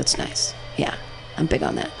 Yeah. So it's nice. Yeah. I'm big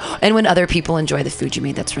on that. And when other people enjoy the food you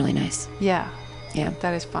made, that's really nice. Yeah. Yeah.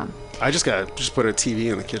 That is fun. I just put a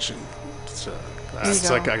TV in the kitchen. It's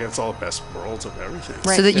like I guess all the best worlds of everything.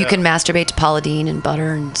 Right. So that you can masturbate to Paula Deen and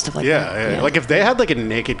butter and stuff like that. Yeah. Like if they had like a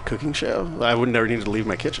naked cooking show, I would never need to leave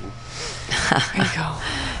my kitchen. There you go.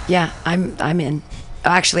 Yeah, I'm in.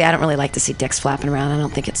 Actually, I don't really like to see dicks flapping around. I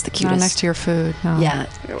don't think it's the cutest. Not next to your food. No. Yeah.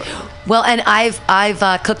 Well, and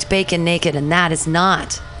I've cooked bacon naked, and that's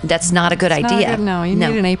not a good idea. No, you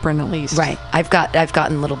need an apron at least. Right. I've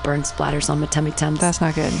gotten little burn splatters on my tummy tums. That's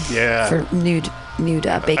not good. Yeah. For nude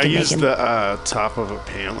bacon. I use the top of a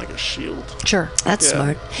pan like a shield. Sure. That's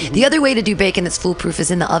smart. Mm-hmm. The other way to do bacon that's foolproof is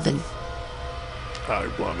in the oven. Oh, you're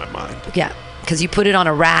blowing my mind. Yeah, because you put it on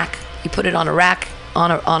a rack.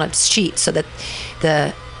 On a sheet so that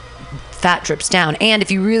the fat drips down. And if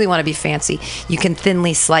you really want to be fancy, you can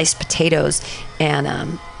thinly slice potatoes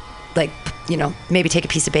and maybe take a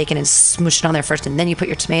piece of bacon and smoosh it on there first, and then you put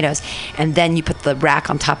your tomatoes, and then you put the rack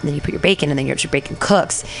on top, and then you put your bacon, and then your bacon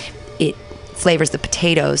cooks. It flavors the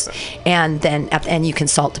potatoes, and then at the end you can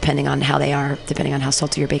salt depending on how they are, depending on how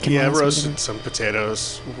salty your bacon is. Yeah, I roasted some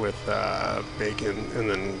potatoes with bacon and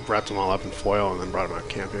then wrapped them all up in foil and then brought them out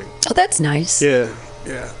camping. Oh, that's nice. Yeah,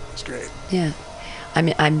 it's great. Yeah,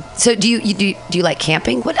 so do you like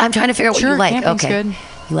camping? What I'm trying to figure out what you like. Camping's okay, good.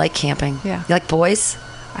 You like camping? Yeah. You like boys?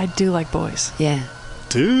 I do like boys. Yeah.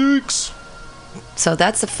 Dicks. So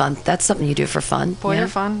that's something you do for fun. Boys are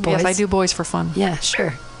fun. Boys? Yes, I do boys for fun. Yeah,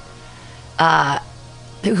 sure.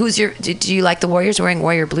 Do you like the Warriors? Wearing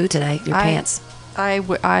Warrior blue today, your pants.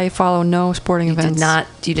 I follow no sporting events.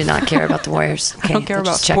 You did not care about the Warriors. Okay, I don't care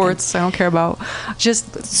about sports. I don't care about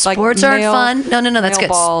just like sports aren't fun. No, that's good.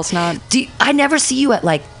 Balls, not. I never see you at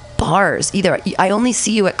like bars either. I only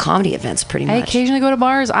see you at comedy events pretty much. I occasionally go to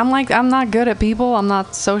bars. I'm not good at people. I'm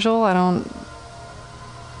not social. I don't.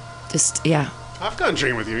 Just yeah. I've gone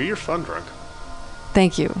drinking with you. You're fun drunk.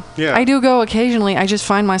 Thank you. Yeah. I do go occasionally. I just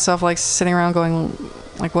find myself like sitting around going,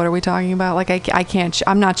 like, what are we talking about? Like, I can't.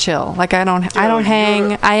 I'm not chill. Like, I don't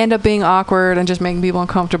hang. I end up being awkward and just making people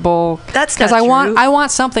uncomfortable. That's not because true. I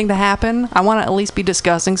want something to happen. I want to at least be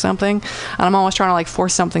discussing something, and I'm always trying to like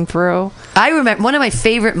force something through. I remember one of my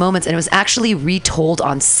favorite moments, and it was actually retold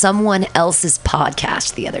on someone else's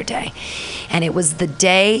podcast the other day, and it was the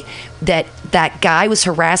day that guy was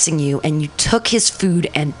harassing you, and you took his food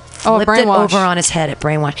and flipped it over on his head at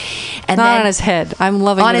Brainwash. And not then on his head. I'm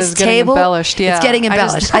loving on it. his It's getting table. embellished. Yeah, it's getting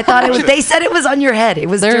embellished. I thought it was. They said it was on your head. It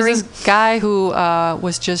was. There's during. this guy who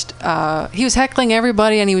was just he was heckling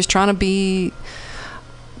everybody, and he was trying to be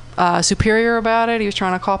superior about it. He was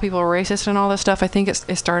trying to call people racist and all this stuff. I think it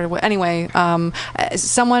started with anyway.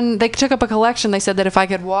 They took up a collection. They said that if I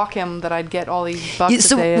could walk him, that I'd get all these bucks.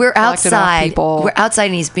 So we're outside. We're outside,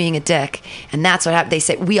 and he's being a dick, and that's what happened. They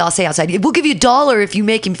say we all say outside. We'll give you $1 if you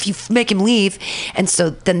make him leave. And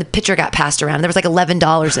so then the pitcher got passed around. There was like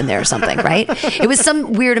 $11 in there or something, right? It was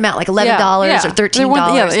some weird amount, like $11 or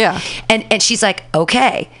 $13. Yeah. And she's like,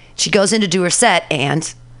 okay. She goes in to do her set,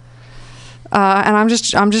 and I'm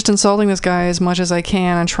just insulting this guy as much as I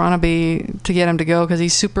can and trying to get him to go because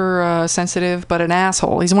he's super sensitive, but an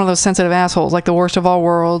asshole. He's one of those sensitive assholes, like the worst of all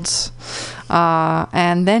worlds.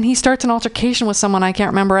 And then he starts an altercation with someone I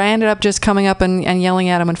can't remember. I ended up just coming up and yelling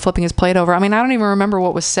at him and flipping his plate over. I mean, I don't even remember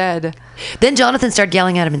what was said. Then Jonathan started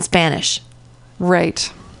yelling at him in Spanish.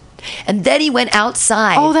 Right. And then he went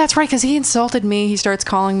outside. Oh, that's right, because he insulted me. He starts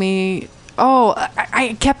calling me. Oh,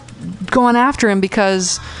 I kept going after him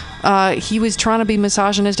because he was trying to be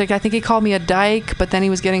misogynistic. I think he called me a dyke, but then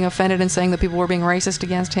he was getting offended and saying that people were being racist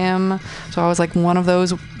against him. So I was like, one of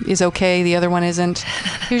those is okay, the other one isn't.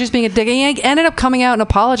 He was just being a dick. He ended up coming out and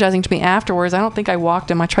apologizing to me afterwards. I don't think I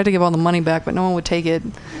walked him. I tried to give all the money back, but no one would take it.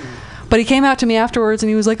 But he came out to me afterwards and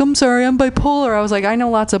he was like, I'm sorry, I'm bipolar. I was like, I know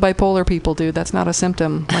lots of bipolar people, dude. That's not a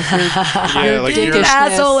symptom. Like, You're an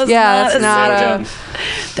asshole is not not a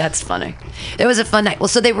symptom. That's funny. It was a fun night. Well,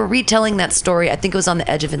 so they were retelling that story. I think it was on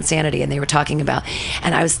the Edge of Insanity, and they were talking about,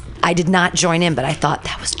 and I did not join in, but I thought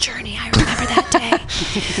that was Journey. I remember that day.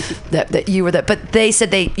 that you were but they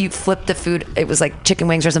said you flipped the food. It was like chicken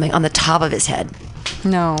wings or something on the top of his head.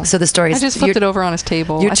 No. So the story is, I just flipped it over on his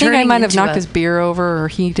table. I think I turning might have into knocked his beer over, or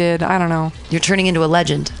he did. I don't know. You're turning into a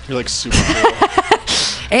legend. You're like super cool.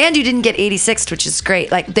 And you didn't get 86, which is great.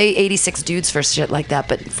 Like, they 86 dudes for shit like that.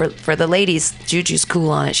 But for the ladies, Juju's cool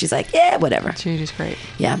on it. She's like, yeah, whatever. Juju's great.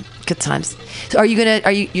 Yeah, good times. So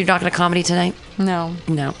you're not gonna comedy tonight? No.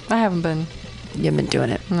 I haven't been. You haven't been doing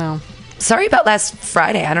it? No. Sorry about last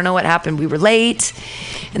Friday. I don't know what happened. We were late,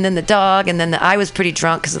 and then the dog, and then I was pretty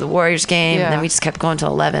drunk because of the Warriors game, and then we just kept going till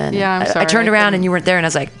 11. Yeah, I'm sorry. I turned around and you weren't there, and I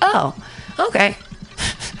was like, oh, okay.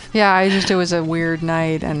 Yeah, it was a weird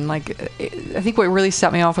night, and like, I think what really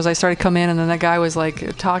set me off was I started to come in, and then that guy was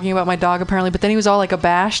like talking about my dog apparently, but then he was all like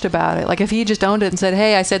abashed about it. Like, if he just owned it and said,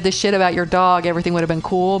 hey, I said this shit about your dog, everything would have been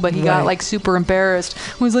cool, but he got like super embarrassed.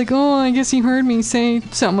 Was like, oh, I guess he heard me say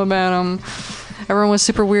something about him. Everyone was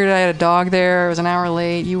super weird. I had a dog there. It was an hour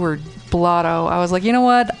late. You were blotto. I was like, you know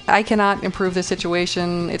what? I cannot improve this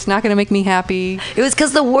situation. It's not going to make me happy. It was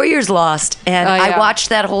because the Warriors lost, and I watched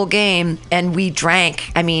that whole game, and we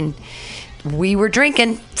drank. I mean, we were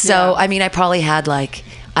drinking. So, I mean, I probably had like,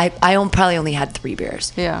 I probably only had 3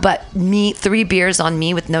 beers. Yeah. But 3 beers on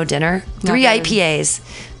me with no dinner, 3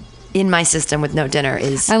 IPAs in my system with no dinner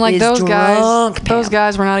is and like those drunk,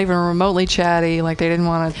 guys were not even remotely chatty. Like, they didn't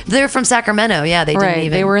want to. They're from Sacramento. Yeah, they didn't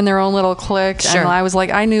even. They were in their own little clique. Sure. And I was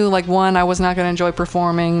like, I knew like, one, I was not going to enjoy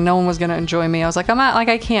performing. No one was going to enjoy me. I was like, I'm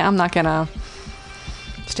not going to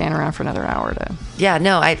stand around for another hour to. Yeah,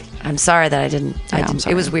 no, I'm sorry that I didn't.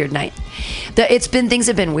 It was a weird night. Things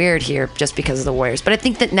have been weird here just because of the Warriors. But I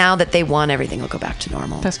think that now that they won, everything will go back to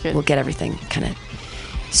normal. That's good. We'll get everything kind of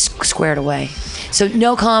squared away. So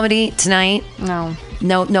no comedy tonight.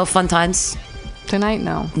 No fun times. Tonight,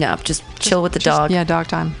 no. No, just chill with the dog. Yeah, dog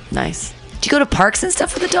time. Nice. Do you go to parks and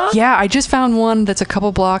stuff with the dog? Yeah, I just found one that's a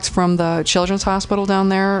couple blocks from the Children's Hospital down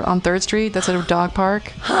there on 3rd Street. That's at a dog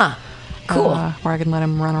park. Huh. Cool. Where I can let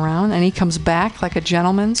him run around, and he comes back like a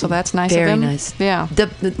gentleman, so that's nice Very of him. nice. Yeah.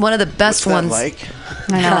 One of the best What's ones. that like?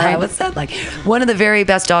 I know, right? What's that like? One of the very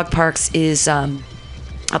best dog parks is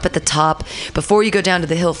up at the top before you go down to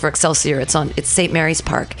the hill for Excelsior. It's St. Mary's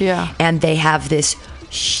Park. Yeah. And they have this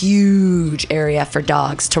huge area for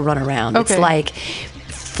dogs to run around. Okay.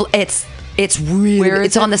 It's like it's really Where is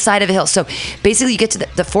it's it? on the side of a hill. So basically you get to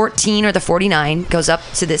the 14 or the 49 goes up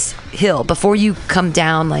to this hill before you come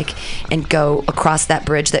down and go across that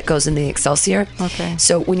bridge that goes into the Excelsior. Okay.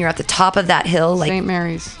 So when you're at the top of that hill, St.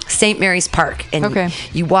 Mary's. St. Mary's Park, and Okay.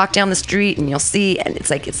 you walk down the street and you'll see, and it's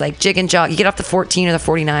like jig and jog. You get off the 14 or the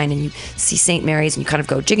 49 and you see St. Mary's and you kind of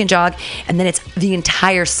go jig and jog, and then it's the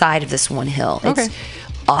entire side of this one hill. It's Okay.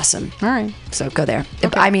 awesome. All right. So go there.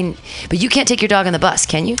 Okay. I mean, but you can't take your dog on the bus,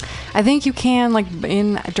 can you? I think you can,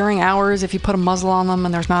 during hours, if you put a muzzle on them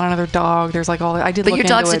and there's not another dog. There's all. I did. But look your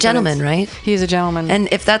into dog's it, a but gentleman, it's- right? He's a gentleman. And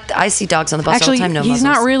if I see dogs on the bus Actually, all the time, no he's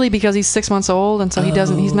muzzles. not really, because he's 6 months old, and so he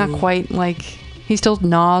doesn't. He's not quite he still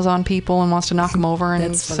gnaws on people and wants to knock them over, and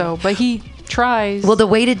That's funny. so. But he tries. Well, the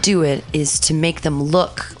way to do it is to make them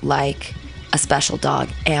look like a special dog,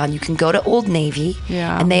 and you can go to Old Navy,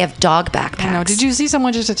 Yeah. and they have dog backpacks. I know. Did you see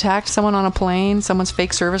someone just attacked someone on a plane? Someone's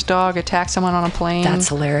fake service dog attacked someone on a plane. That's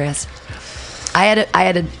hilarious. I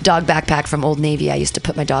had a dog backpack from Old Navy. I used to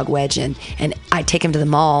put my dog Wedge in, and I'd take him to the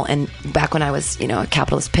mall. And back when I was, a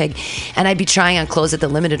capitalist pig, and I'd be trying on clothes at the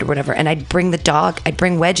Limited or whatever, and I'd bring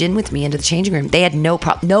Wedge in with me into the changing room. They had no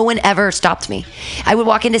problem. No one ever stopped me. I would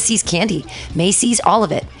walk into See's Candy, Macy's, all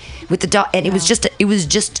of it, with the dog, and it was just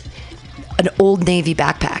an Old Navy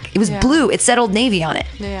backpack. It was blue. It said Old Navy on it.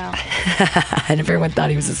 Yeah. And everyone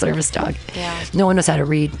thought he was a service dog. Yeah. No one knows how to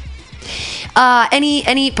read.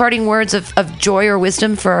 Any parting words of joy or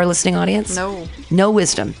wisdom for our listening audience? No. No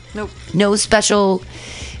wisdom. Nope. No special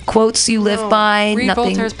quotes you live No. by. Read nothing.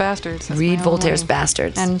 Voltaire's Bastards. That's Read my Voltaire's only-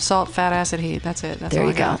 Bastards. And salt, fat, acid, heat. That's it. That's there all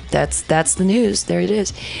you I go. got. That's the news. There it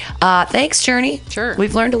is. Thanks, Journey. Sure.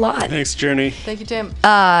 We've learned a lot. Thanks, Journey. Thank you, Tim.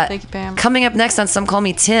 Thank you, Pam. Coming up next on Some Call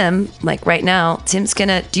Me Tim, right now, Tim's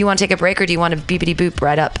gonna. Do you want to take a break or do you want to beepity boop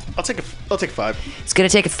right up? I'll take 5. It's gonna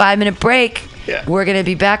take a 5-minute break. Yeah. We're gonna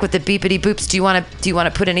be back with the beepity boops. Do you want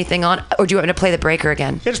to put anything on, or do you want me to play the breaker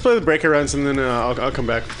again? Yeah, just play the breaker runs and then I'll come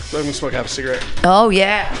back. Let me smoke half a cigarette. Oh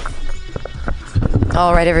yeah.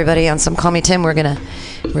 All right, everybody. On Some Call Me Tim, we're gonna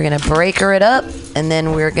breaker it up, and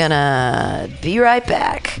then we're gonna be right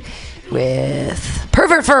back with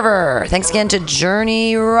Pervert Fervor. Thanks again to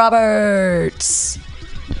Journey Roberts.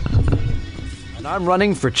 And I'm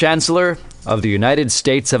running for Chancellor of the United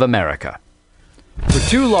States of America. For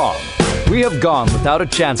too long, we have gone without a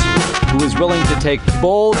chancellor who is willing to take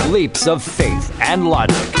bold leaps of faith and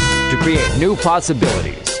logic to create new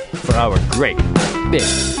possibilities for our great, big,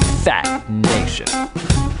 fat nation.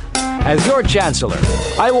 As your chancellor,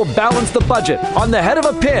 I will balance the budget on the head of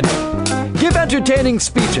a pin, give entertaining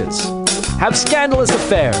speeches, have scandalous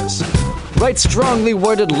affairs, write strongly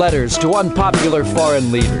worded letters to unpopular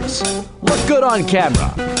foreign leaders, look good on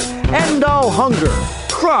camera, end all hunger,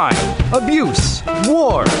 crime, abuse,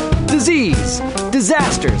 war, disease,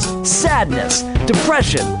 disasters, sadness,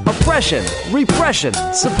 depression, oppression, repression,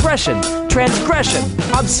 suppression, transgression,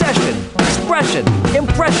 obsession, expression,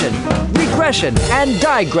 impression, regression, and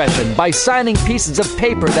digression by signing pieces of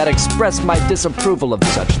paper that express my disapproval of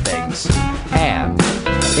such things. And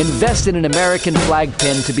invest in an American flag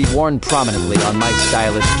pin to be worn prominently on my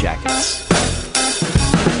stylish jackets.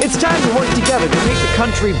 It's time to work together to take the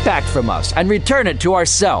country back from us and return it to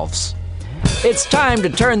ourselves. It's time to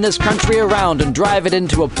turn this country around and drive it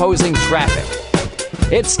into opposing traffic.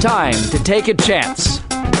 It's time to take a chance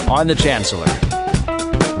on the Chancellor.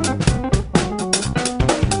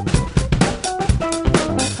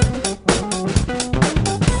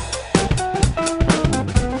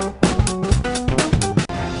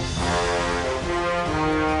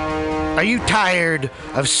 Are you tired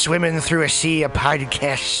of swimming through a sea of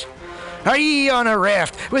podcasts? Are ye on a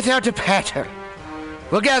raft without a paddle?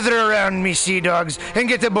 Well, gather around me, sea dogs, and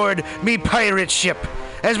get aboard me pirate ship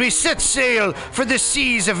as we set sail for the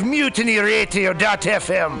seas of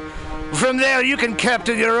MutinyRadio.fm. From there, you can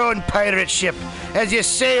captain your own pirate ship as you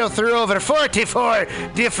sail through over 44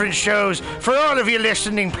 different shows for all of your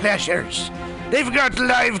listening pleasures. They've got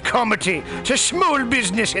live comedy to small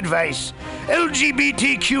business advice,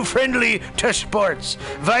 LGBTQ friendly to sports,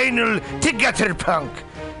 vinyl to gutter punk.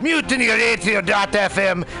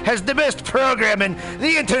 MutinyRadio.fm has the best programming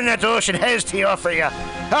the internet ocean has to offer you.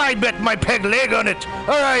 I bet my peg leg on it,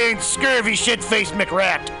 or I ain't scurvy shit-faced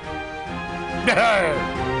McRat.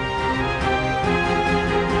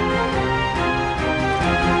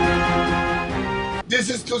 The This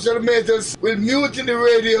is Tushar Metals with Mutiny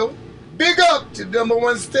Radio. Big up to the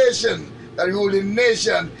 #1 station that rules the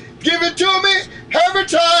nation. Give it to me every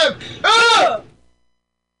time. Ah!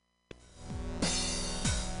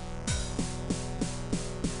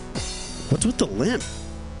 What's with the limp?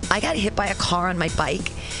 I got hit by a car on my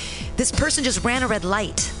bike. This person just ran a red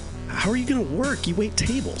light. How are you going to work? You wait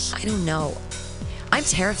tables. I don't know. I'm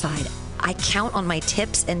terrified. I count on my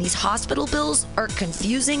tips, and these hospital bills are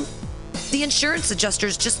confusing. The insurance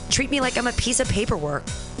adjusters just treat me like I'm a piece of paperwork.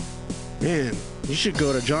 Man, you should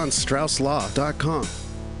go to johnstrausslaw.com.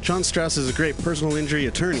 John Strauss is a great personal injury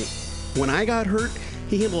attorney. When I got hurt,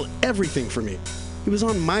 he handled everything for me. He was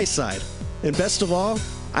on my side. And best of all,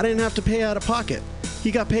 I didn't have to pay out of pocket.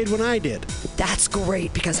 He got paid when I did. That's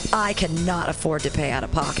great, because I cannot afford to pay out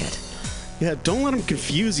of pocket. Yeah, don't let them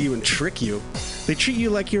confuse you and trick you. They treat you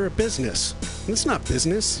like you're a business. And it's not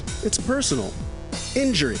business, it's personal.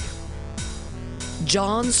 Injury.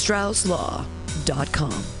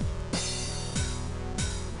 johnstrausslaw.com.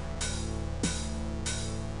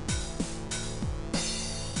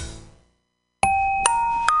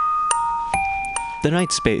 The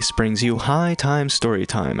Night Space brings you High Time Story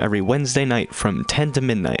Time every Wednesday night from 10 to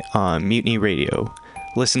midnight on Mutiny Radio.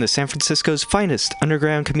 Listen to San Francisco's finest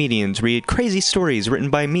underground comedians read crazy stories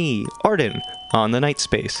written by me, Arden, on The Night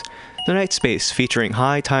Space. The Night Space featuring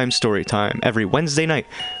High Time Story Time every Wednesday night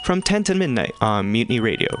from 10 to midnight on Mutiny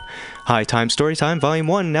Radio. High Time Story Time Volume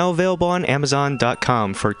 1 now available on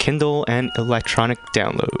Amazon.com for Kindle and electronic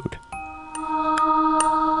download.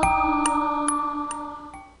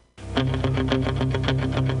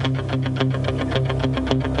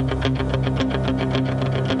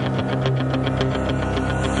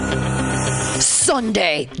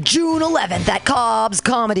 Sunday, June 11th at Cobb's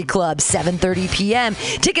Comedy Club, 7:30 p.m.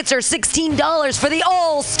 Tickets are $16 for the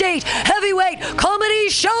All-State Heavyweight Comedy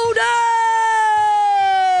Showdown!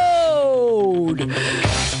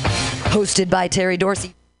 Hosted by Terry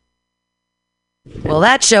Dorsey. Well,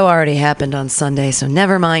 that show already happened on Sunday, so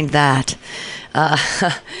never mind that. There's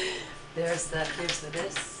this. Is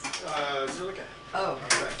there like a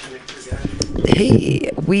connector guy?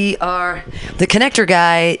 Hey, we are, the connector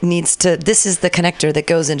guy needs to, this is the connector that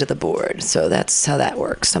goes into the board. So that's how that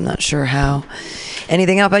works. I'm not sure how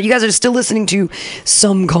anything else, but you guys are still listening to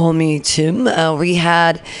Some Call Me Tim. We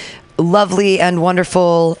had lovely and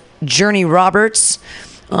wonderful Journey Roberts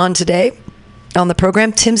on today on the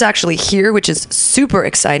program. Tim's actually here, which is super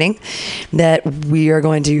exciting that we are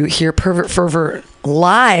going to hear Pervert Fervor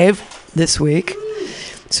live this week.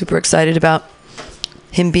 Super excited about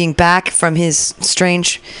him being back from his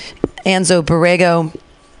strange Anzo Borrego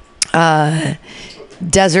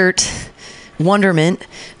Desert Wonderment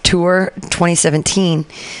Tour 2017,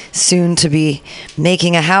 soon to be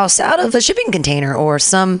making a house out of a shipping container or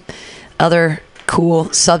some other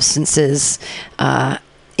cool substances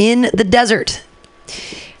in the desert.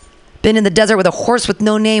 Been in the desert with a horse with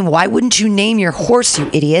no name. Why wouldn't you name your horse, you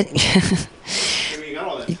idiot?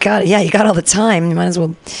 You got all the time. You might as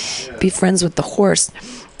well be friends with the horse.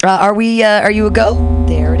 Are you a go?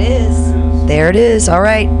 There it is. There it is. All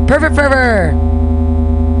right. Pervert Fervor.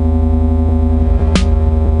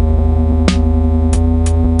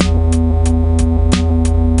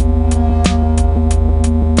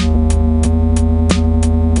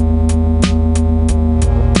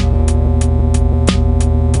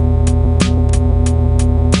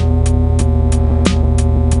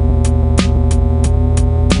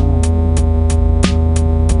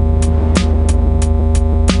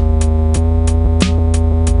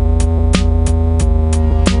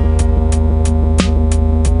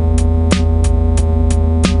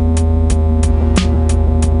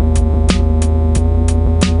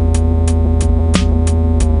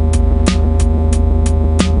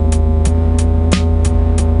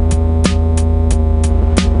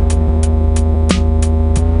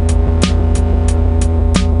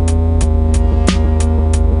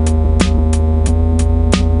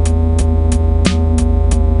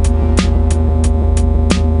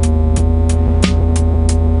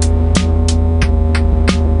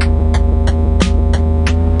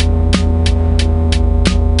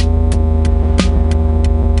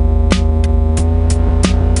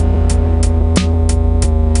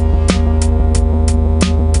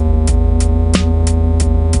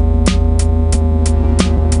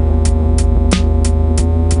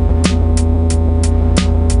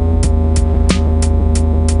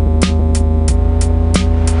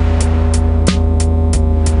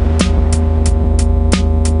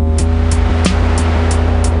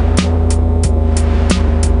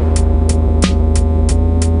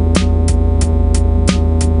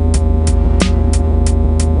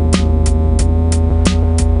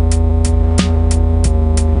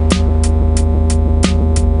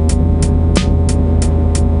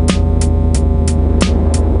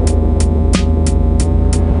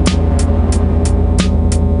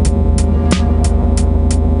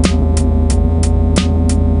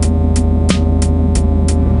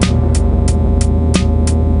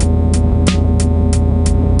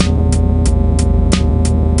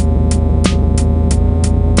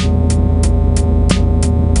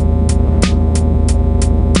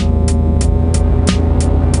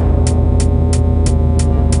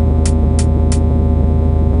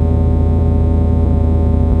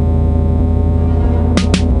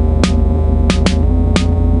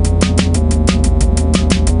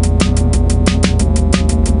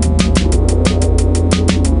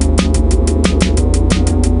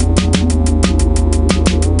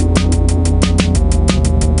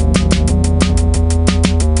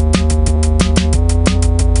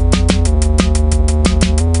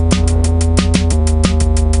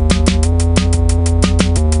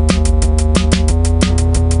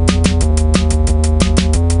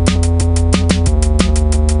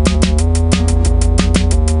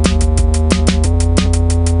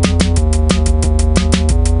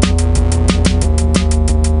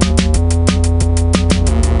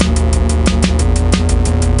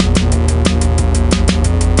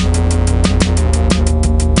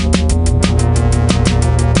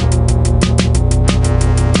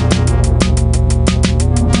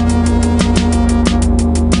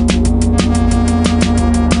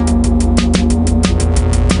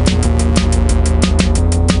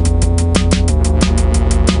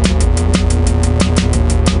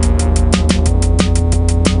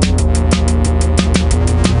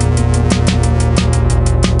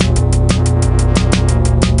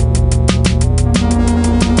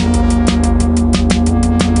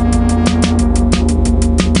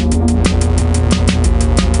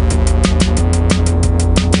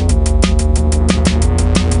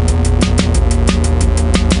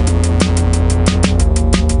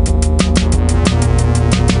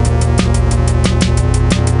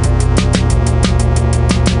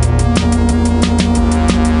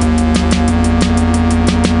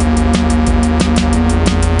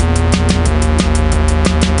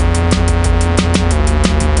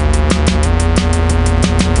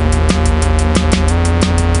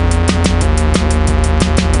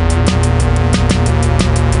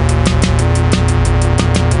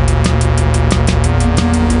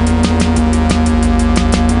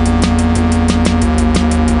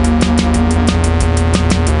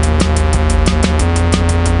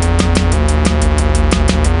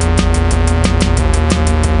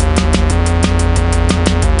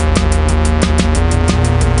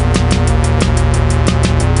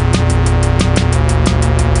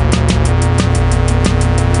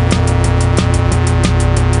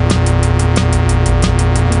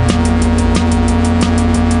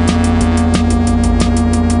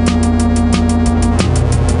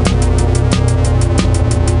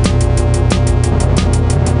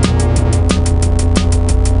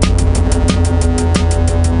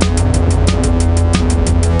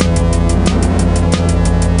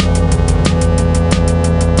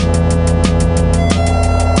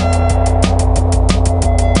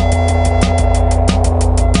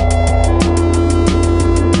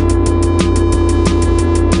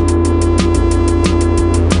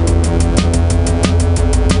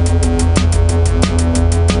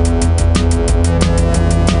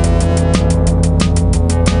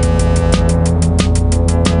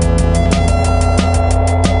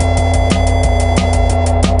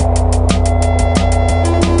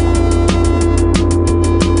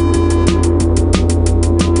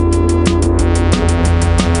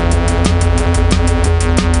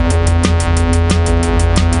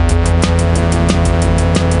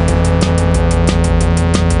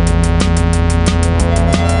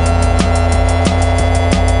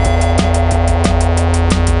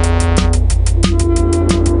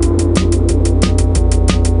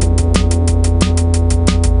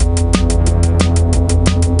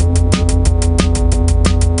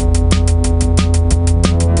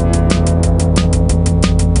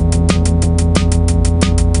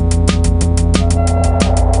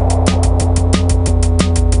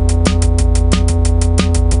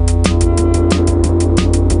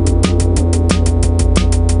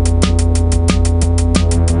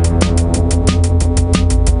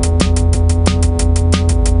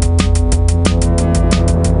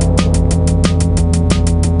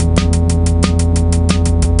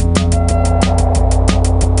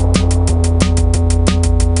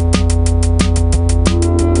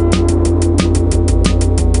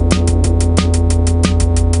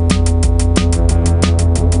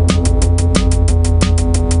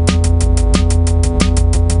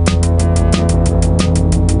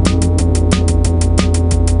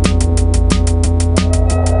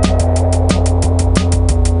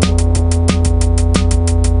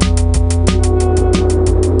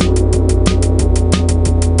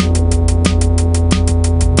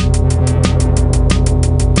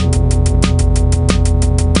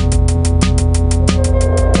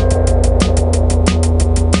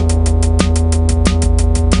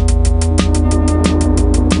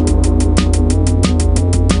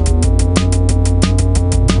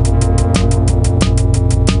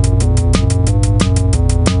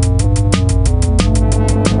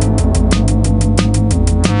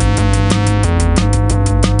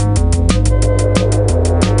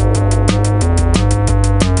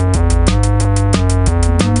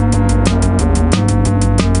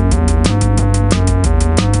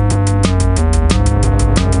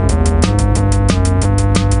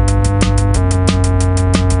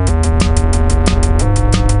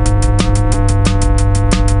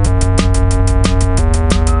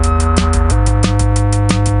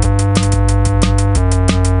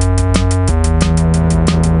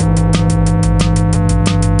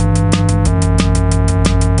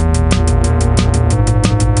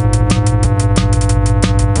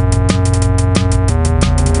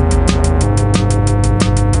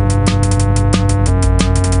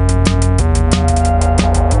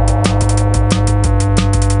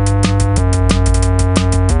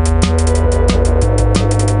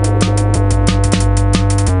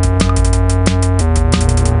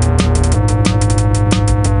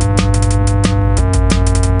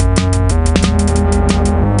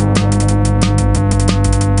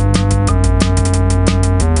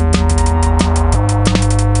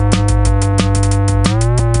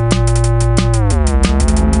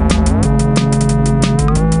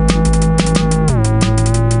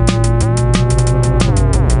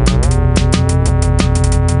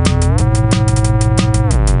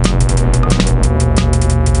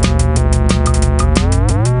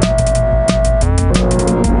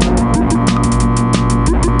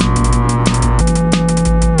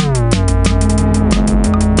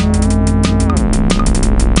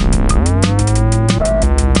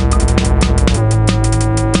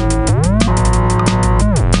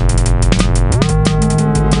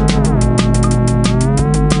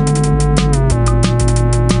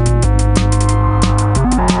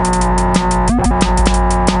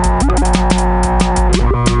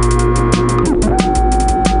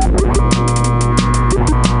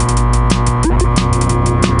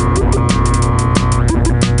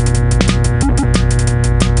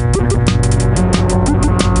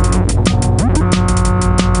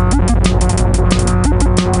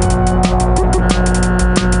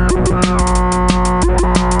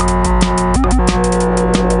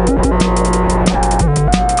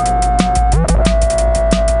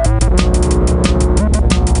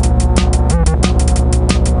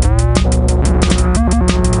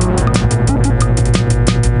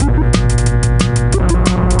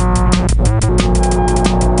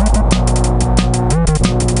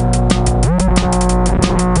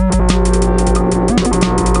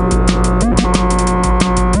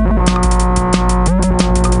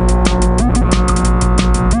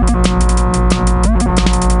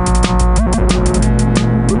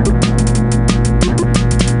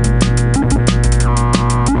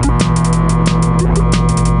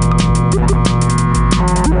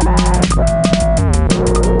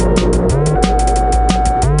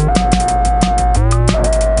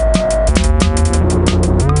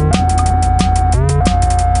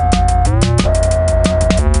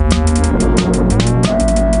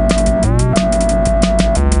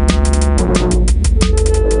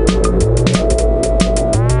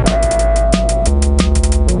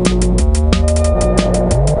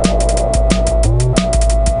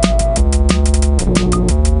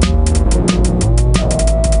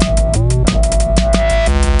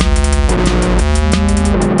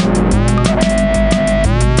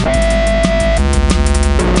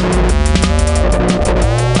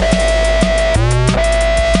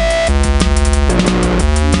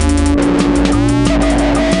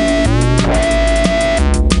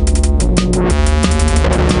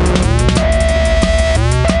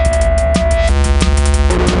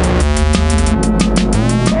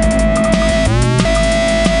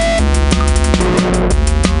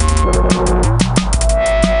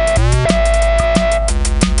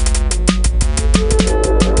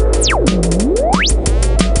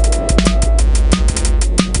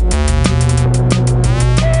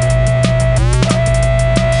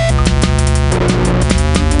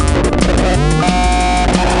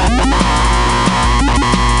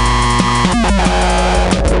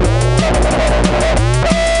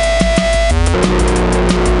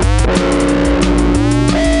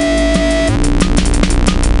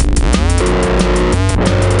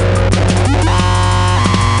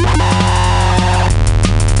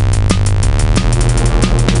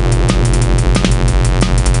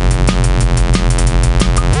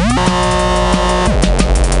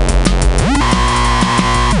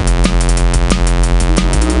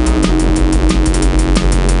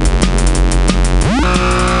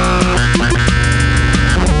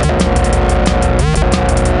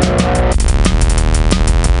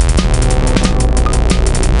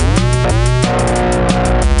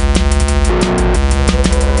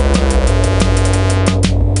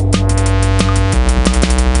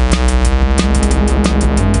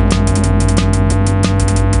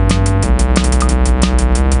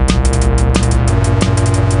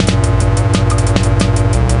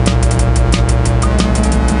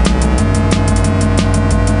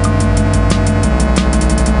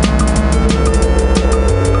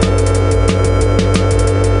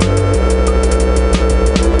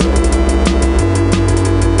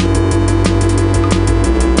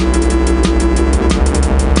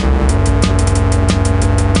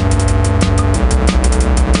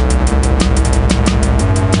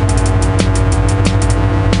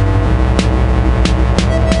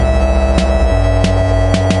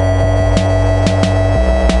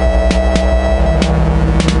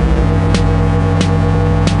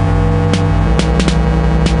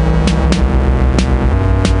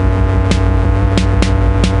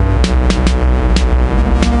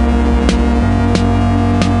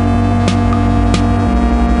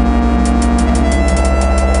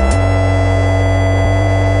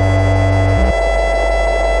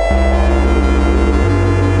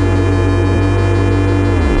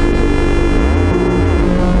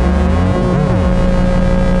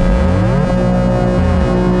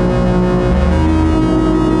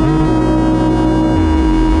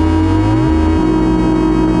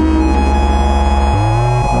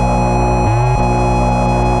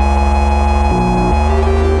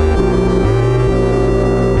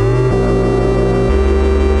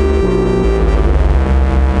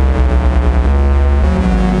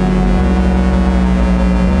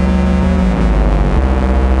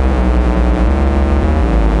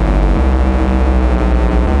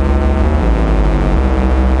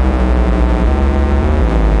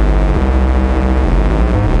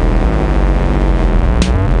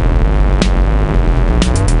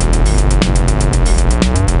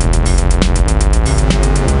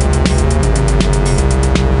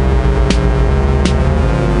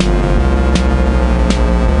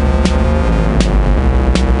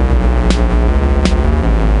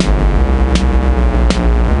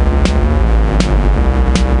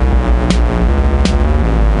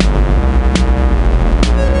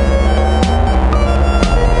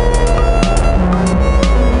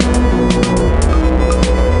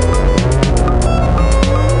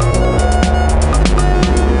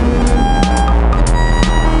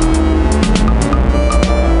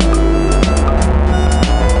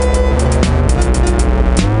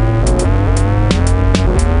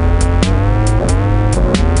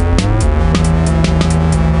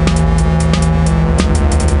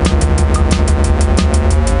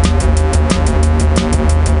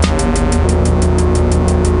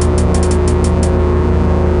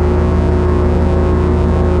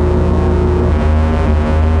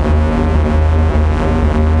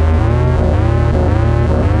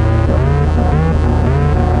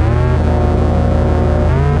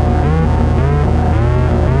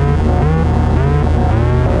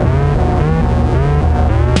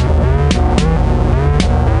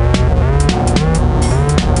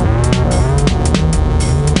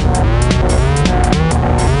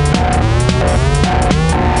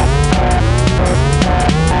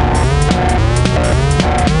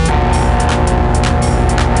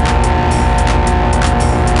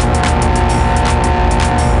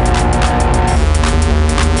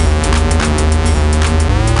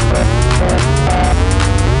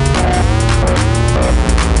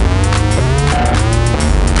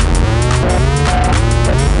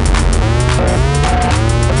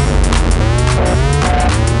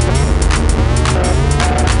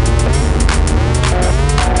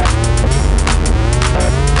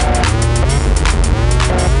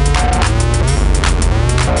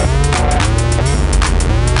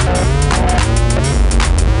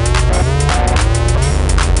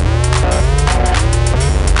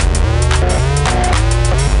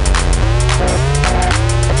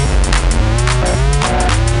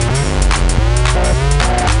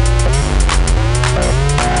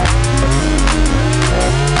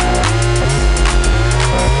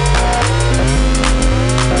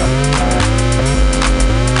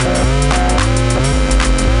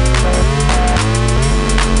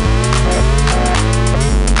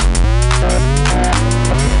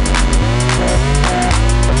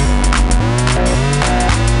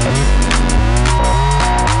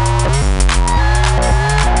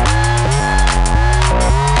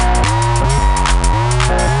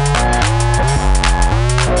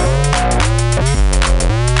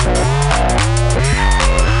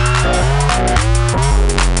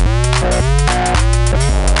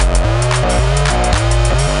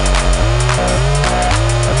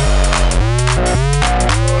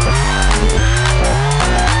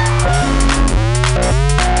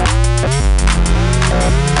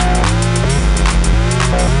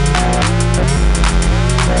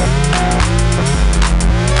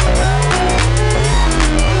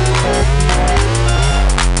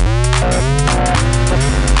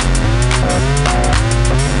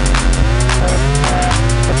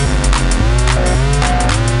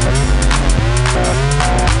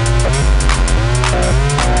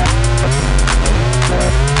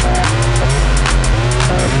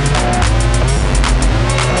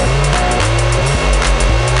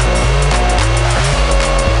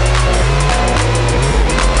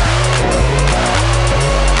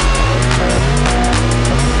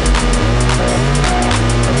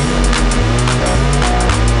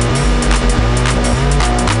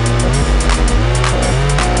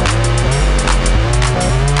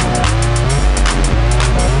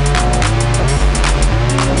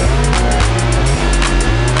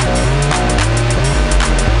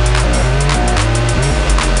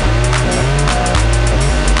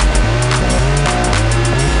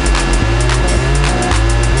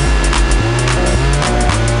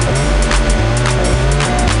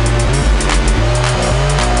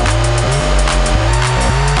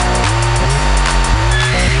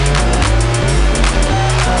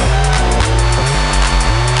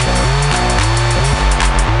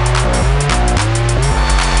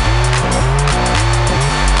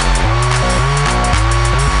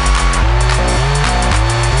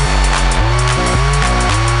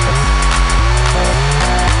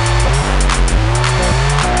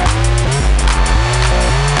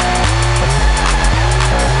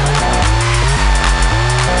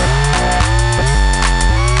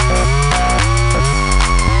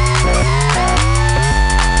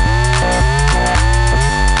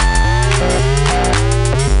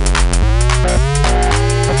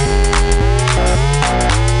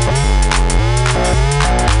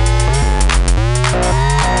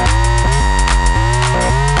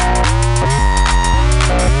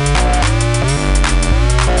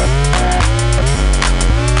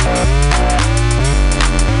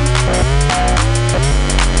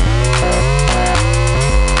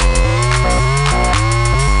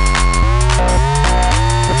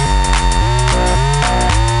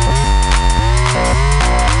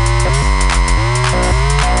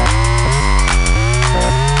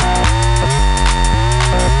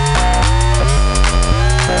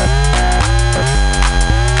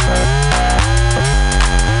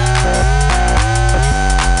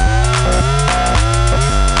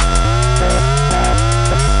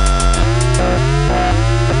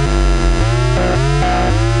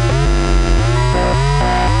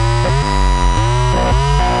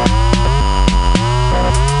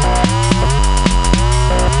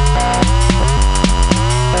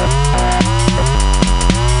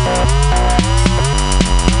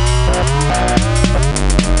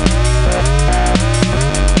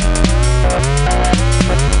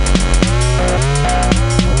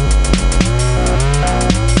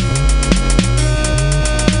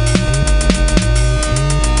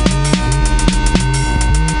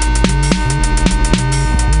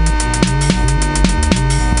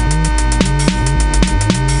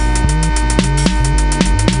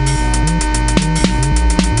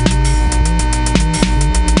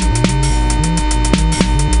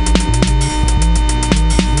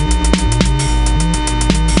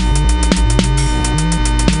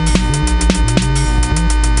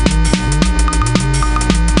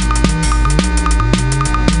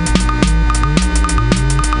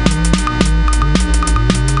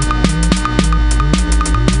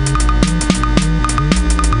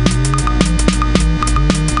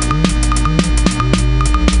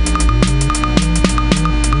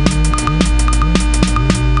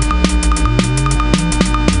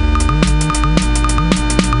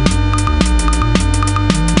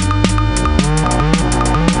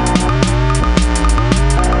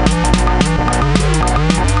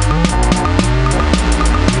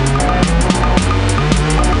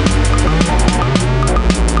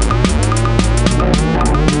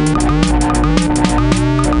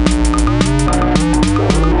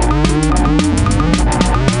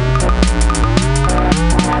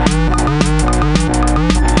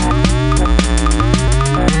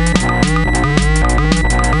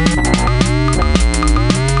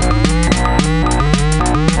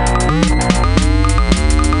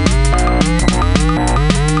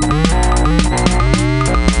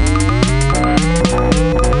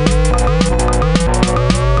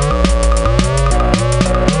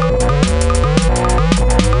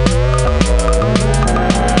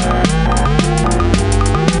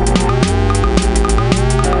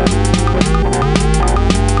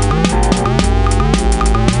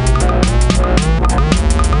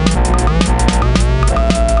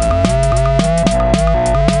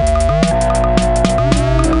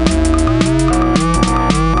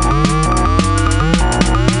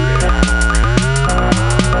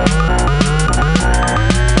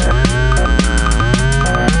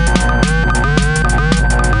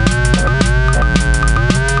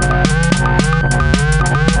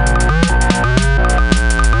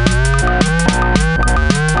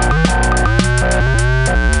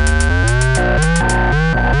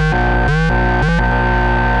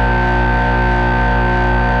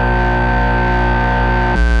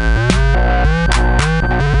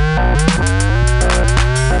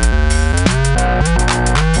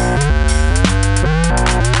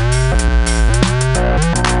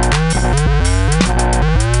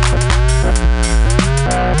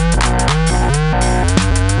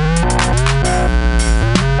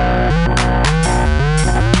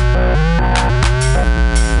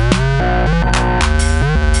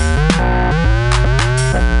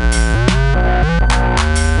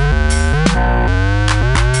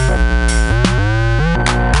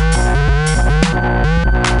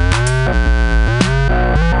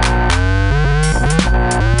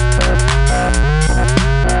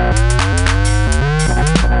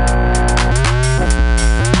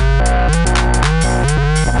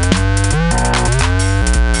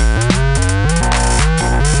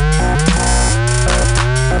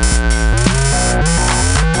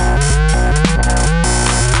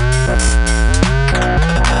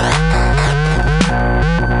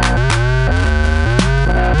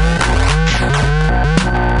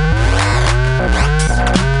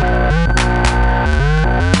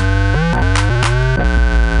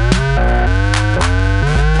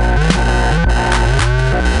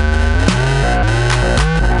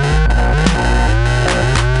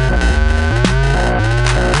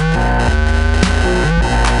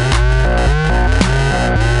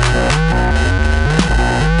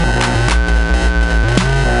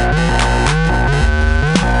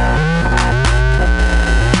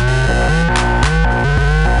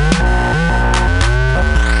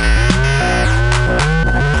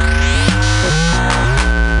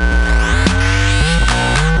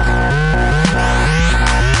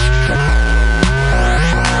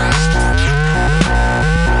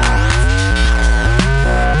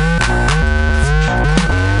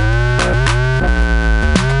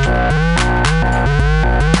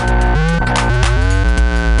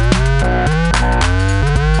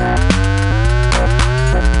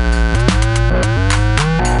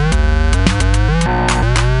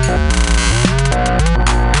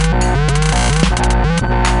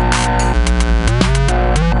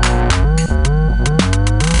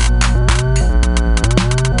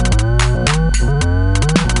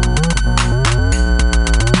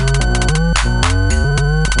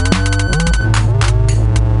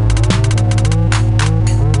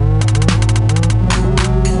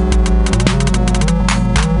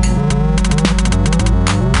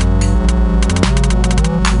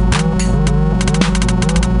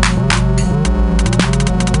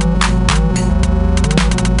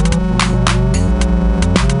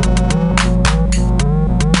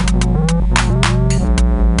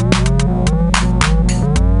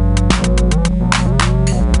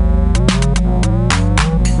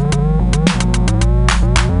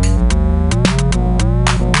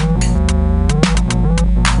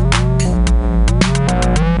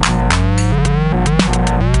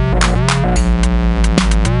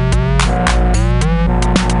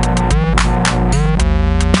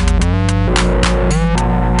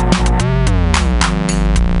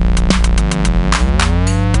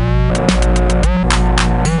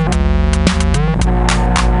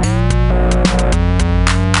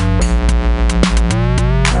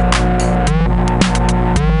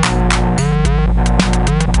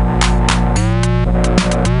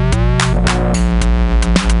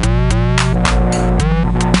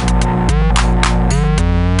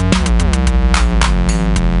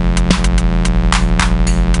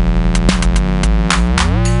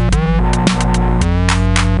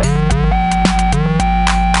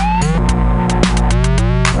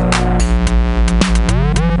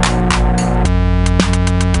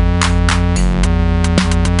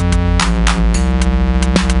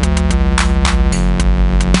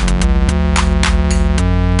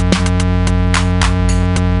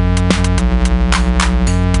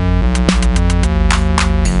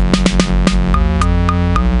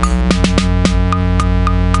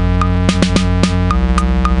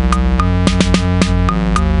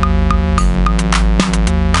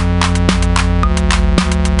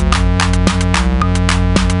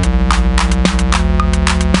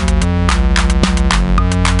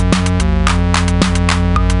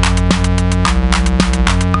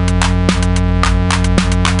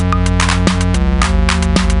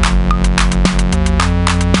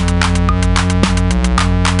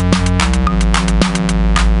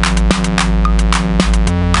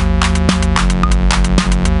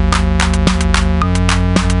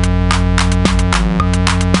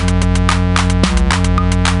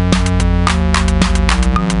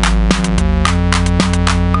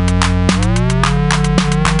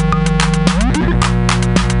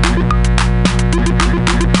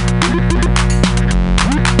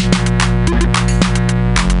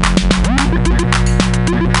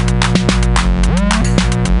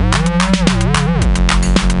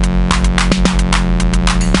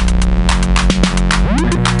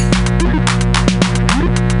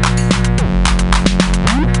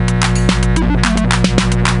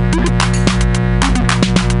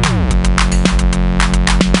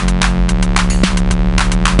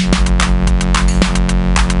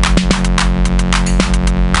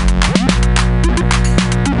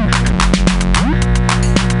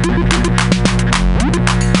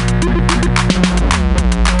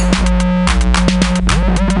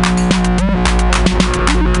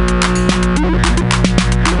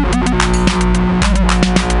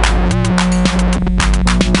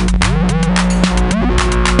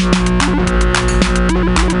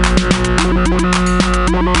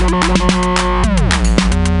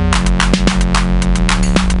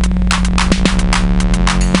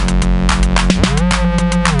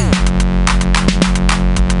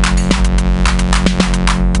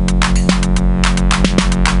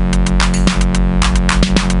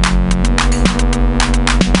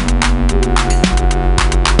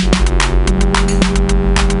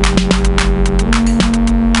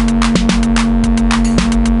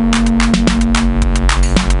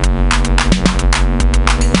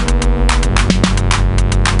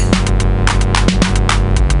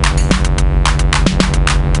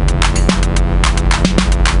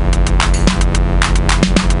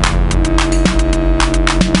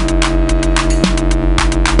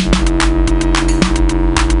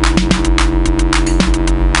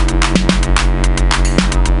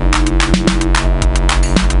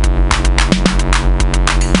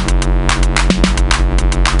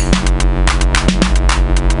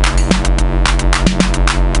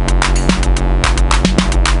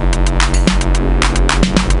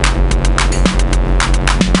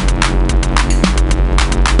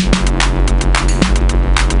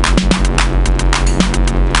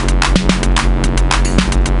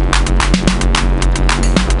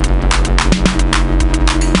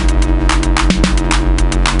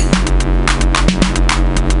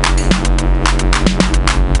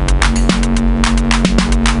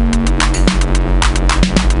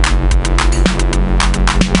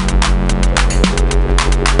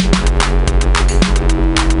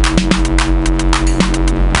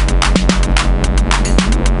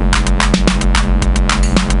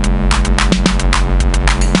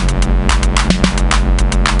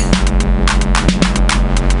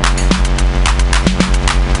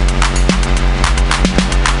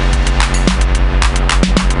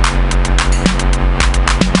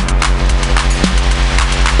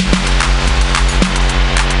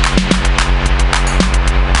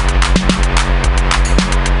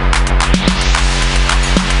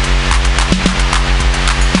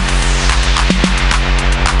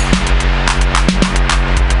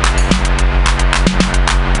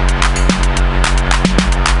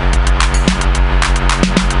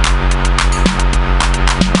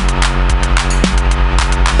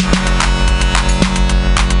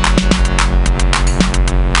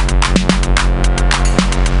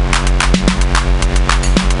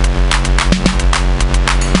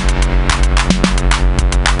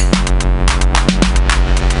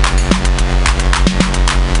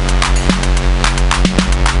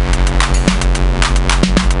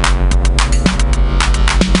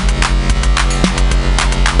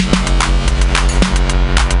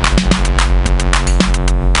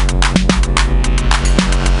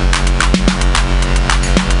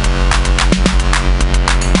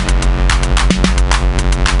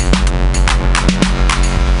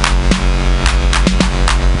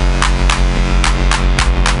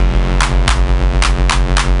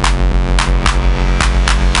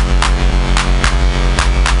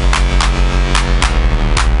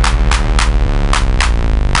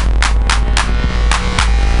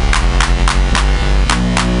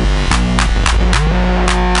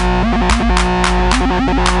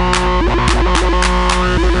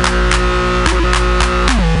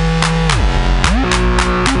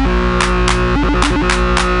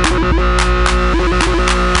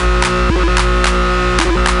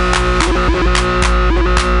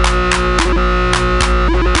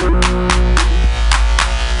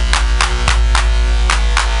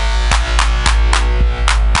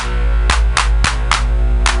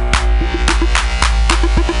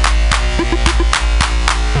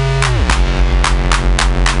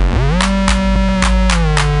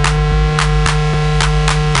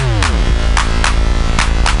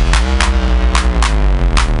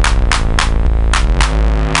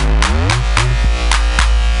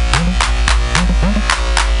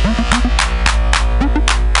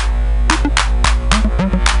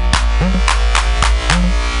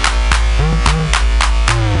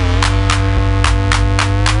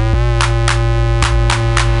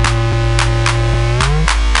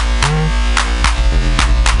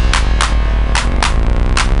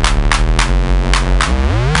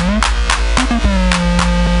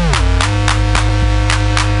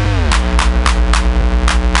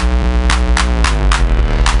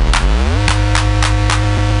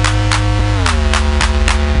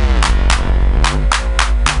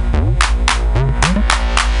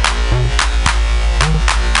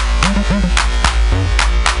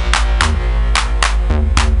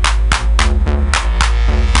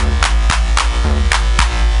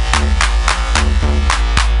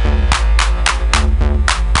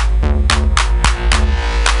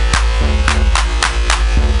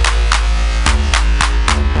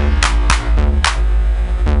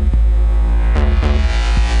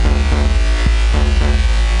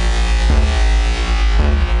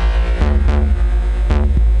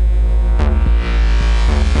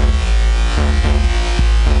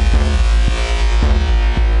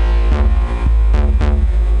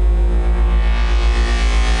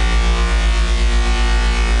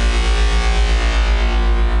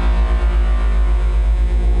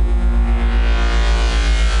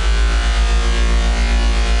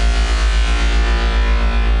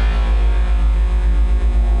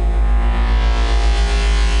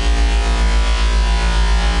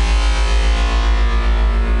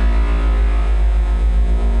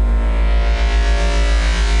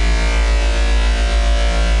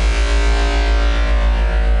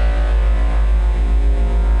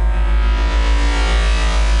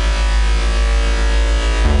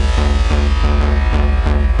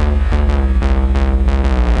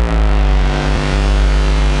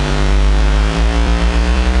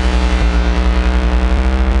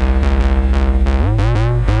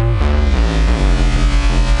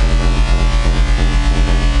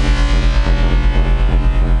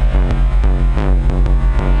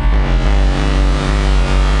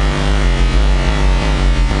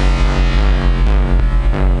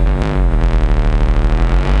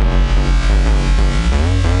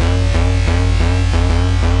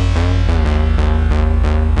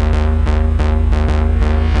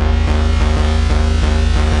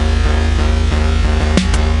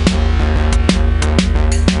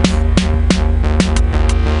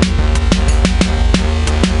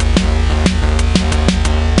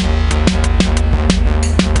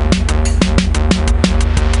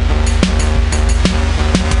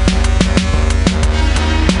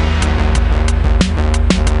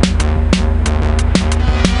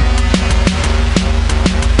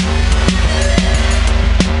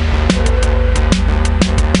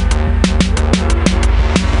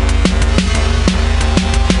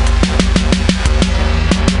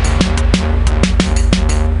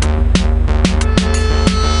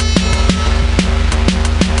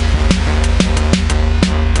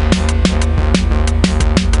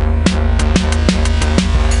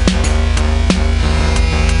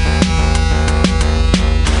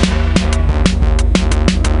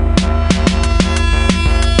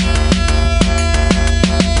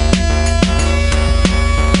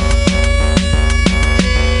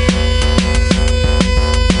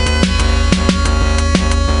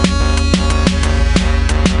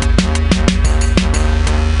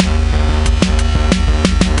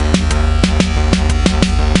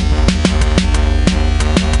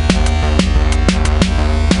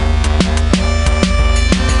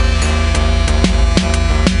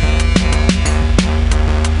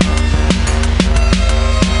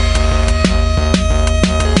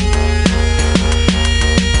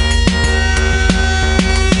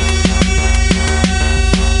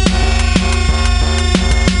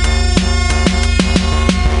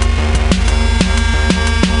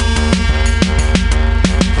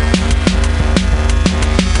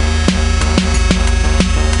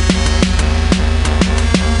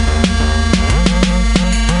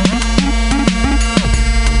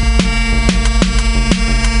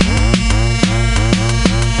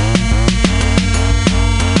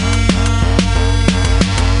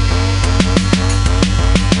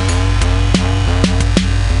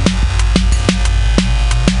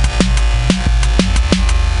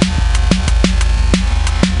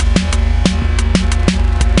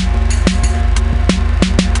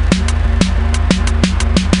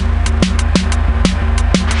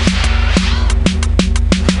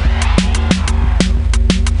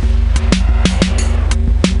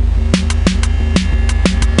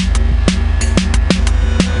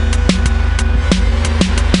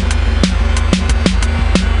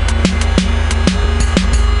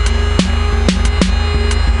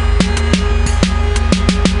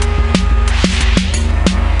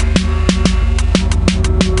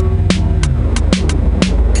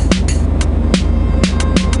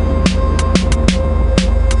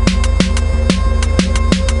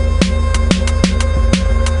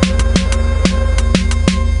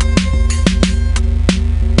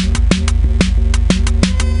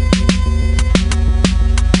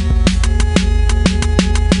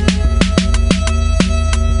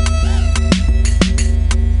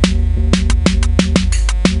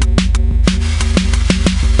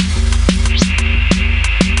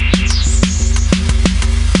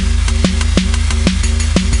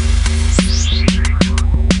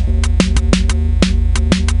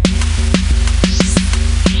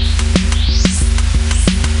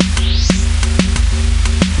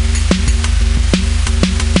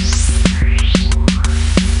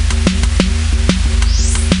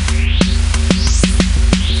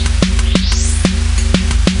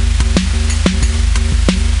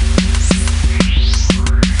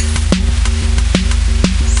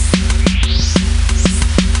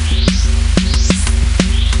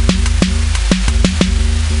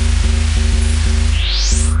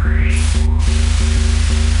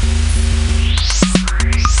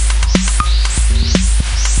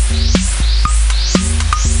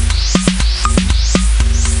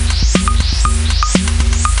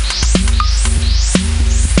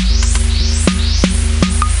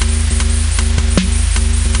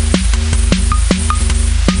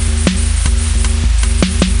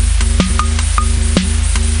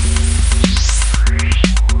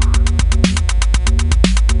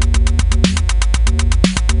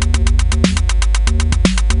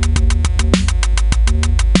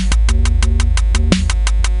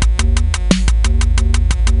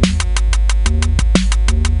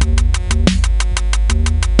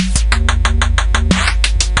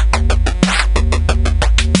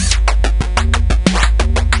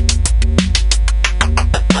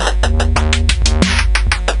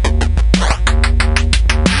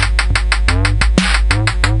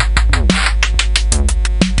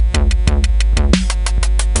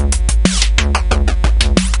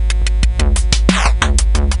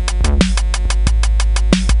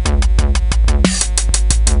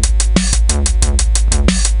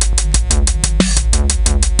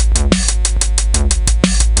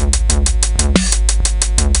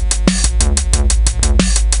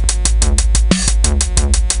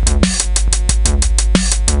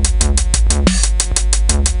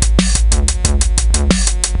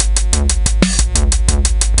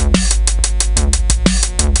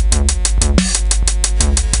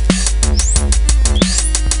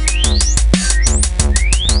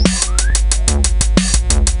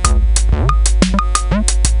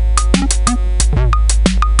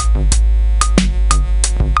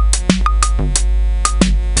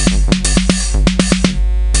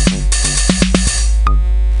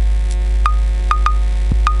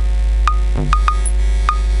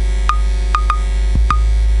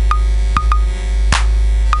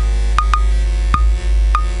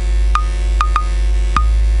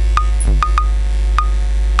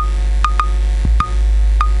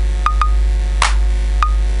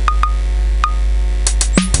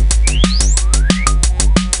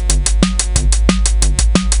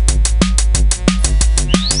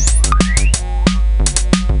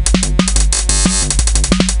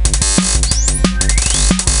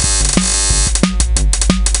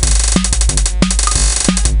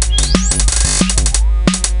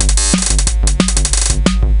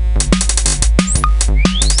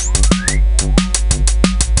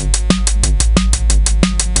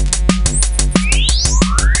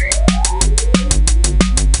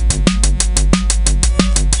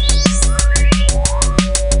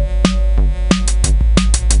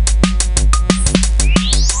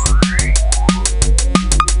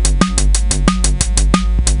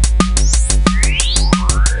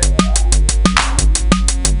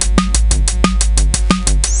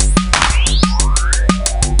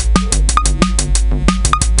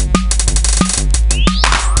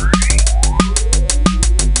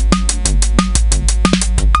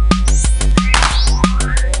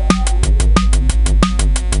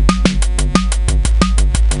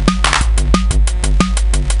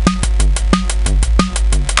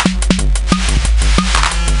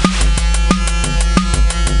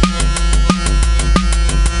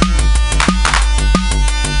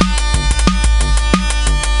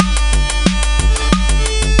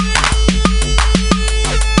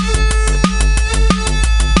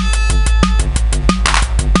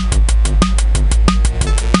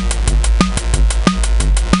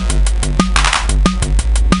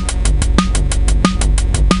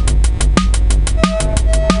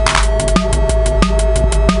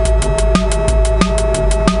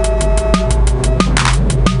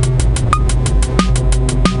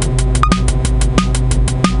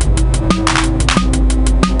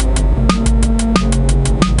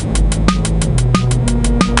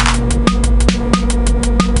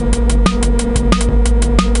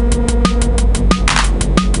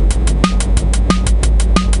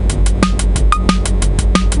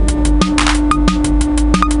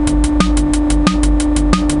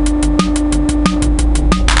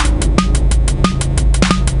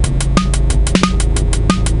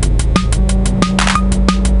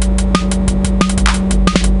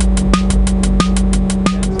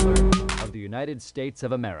 United States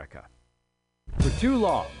of America. For too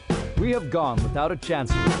long, we have gone without a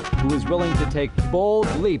chancellor who is willing to take bold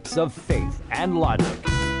leaps of faith and logic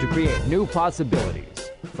to create new possibilities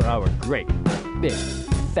for our great, big,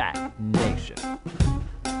 fat nation.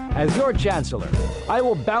 As your chancellor, I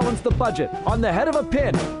will balance the budget on the head of a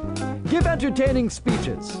pin, give entertaining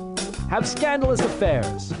speeches, have scandalous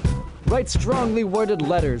affairs, write strongly worded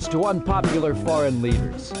letters to unpopular foreign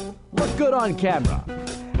leaders, look good on camera,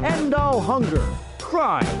 end all hunger,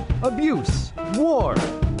 crime, abuse, war,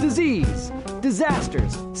 disease,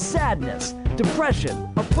 disasters, sadness,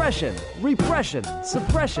 depression, oppression, repression,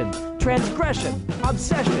 suppression, transgression,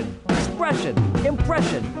 obsession, expression,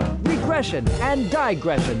 impression, regression, and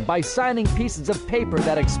digression by signing pieces of paper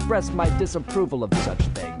that express my disapproval of such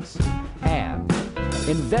things. And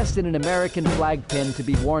invest in an American flag pin to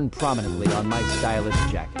be worn prominently on my stylish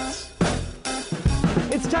jackets.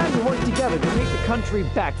 It's time to work together to take the country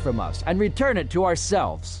back from us and return it to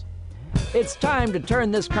ourselves. It's time to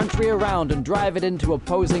turn this country around and drive it into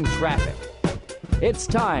opposing traffic. It's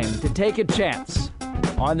time to take a chance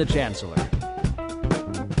on the Chancellor.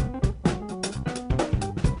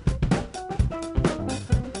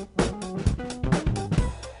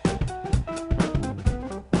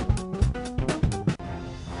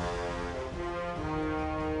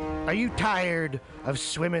 Are you tired of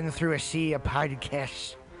swimming through a sea of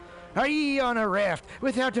podcasts? Are ye on a raft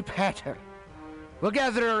without a paddle? Well,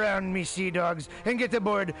 gather around me, sea dogs, and get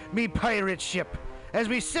aboard me pirate ship as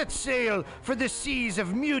we set sail for the seas of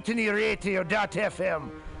MutinyRadio.fm.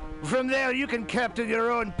 From there, you can captain your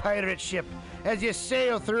own pirate ship as you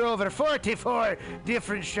sail through over 44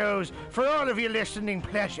 different shows for all of your listening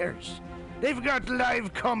pleasures. They've got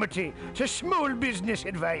live comedy to small business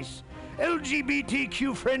advice,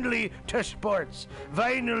 LGBTQ friendly to sports,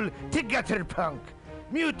 vinyl to gutter punk.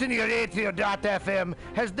 MutinyRadio.fm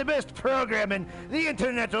has the best programming the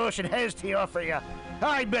internet ocean has to offer you.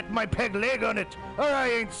 I bet my peg leg on it, or I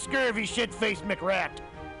ain't scurvy shit-faced McRat.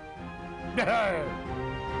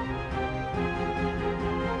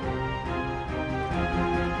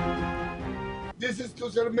 This is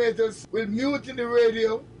SomeCallMeTim with Mutiny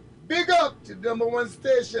Radio. Big up to the #1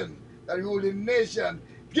 station that rules the nation.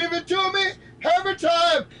 Give it to me every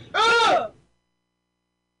time. Ah!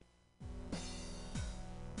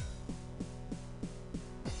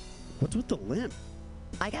 What's with the limp?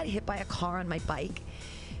 I got hit by a car on my bike.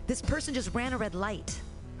 This person just ran a red light.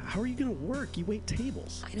 How are you going to work? You wait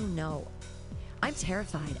tables. I don't know. I'm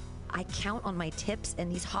terrified. I count on my tips, and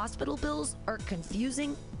these hospital bills are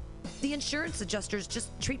confusing. The insurance adjusters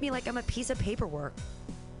just treat me like I'm a piece of paperwork.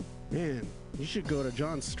 Man, you should go to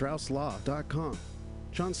JohnStraussLaw.com.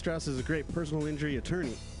 John Strauss is a great personal injury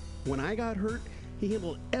attorney. When I got hurt, he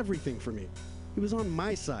handled everything for me. He was on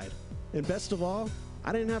my side. And best of all,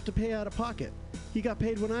 I didn't have to pay out of pocket. He got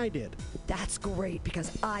paid when I did. That's great,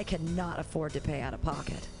 because I cannot afford to pay out of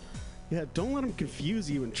pocket. Yeah, don't let them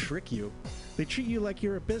confuse you and trick you. They treat you like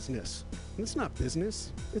you're a business. And it's not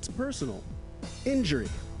business, it's personal. Injury.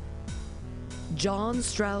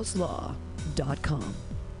 JohnStraussLaw.com.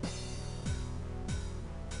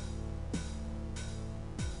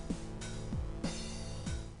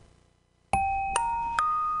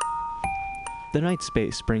 The Night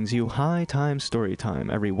Space brings you High Time Story Time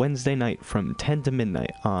every Wednesday night from 10 to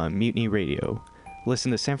midnight on Mutiny Radio. Listen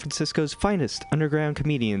to San Francisco's finest underground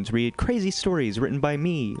comedians read crazy stories written by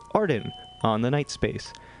me, Arden, on The Night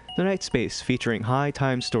Space. The Night Space featuring High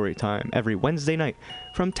Time Story Time every Wednesday night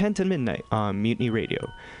from 10 to midnight on Mutiny Radio.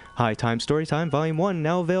 High Time Story Time Volume 1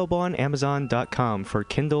 now available on Amazon.com for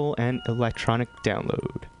Kindle and electronic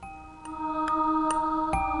download.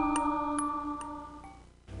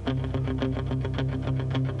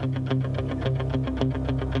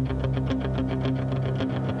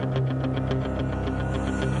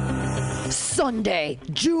 Sunday,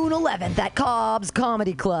 June 11th at Cobb's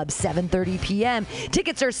Comedy Club, 7:30 p.m.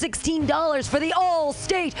 Tickets are $16 for the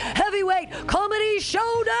All-State Heavyweight Comedy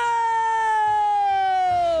Showdown!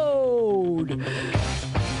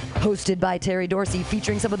 Hosted by Terry Dorsey,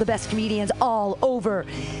 featuring some of the best comedians all over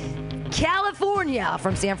California.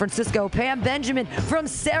 From San Francisco, Pam Benjamin. From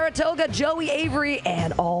Saratoga, Joey Avery.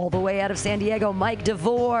 And all the way out of San Diego, Mike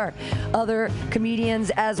DeVore. Other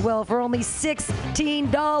comedians as well for only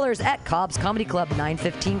 $16 at Cobb's Comedy Club,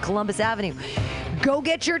 915 Columbus Avenue. Go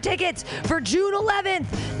get your tickets for June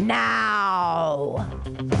 11th now.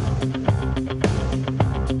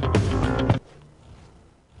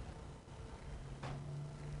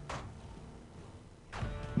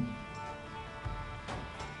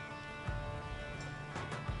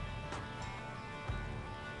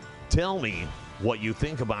 Tell me what you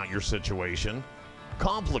think about your situation.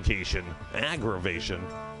 complication, aggravation.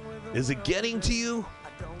 Is it getting to you?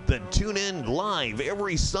 Then tune in live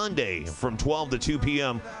every Sunday from 12 to 2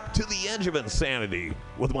 p.m. to The Edge of Insanity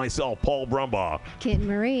with myself, Paul Brumbaugh, Kit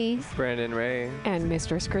Marie, Brandon Ray, and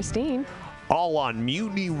Mistress Christine. all on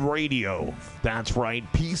Mutiny Radio. That's right,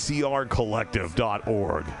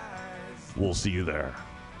 PCRcollective.org. We'll see you there.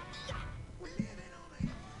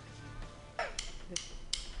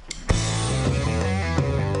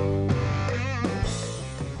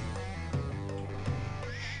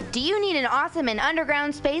 Do you need an awesome and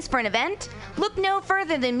underground space for an event? Look no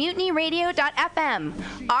further than MutinyRadio.fm.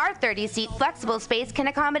 Our 30-seat flexible space can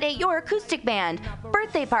accommodate your acoustic band,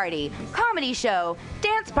 birthday party, comedy show,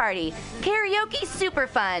 dance party, karaoke super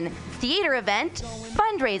fun, theater event,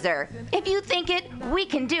 fundraiser. If you think it, we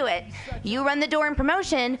can do it. You run the door and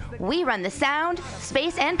promotion, we run the sound,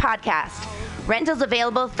 space, and podcast. Rentals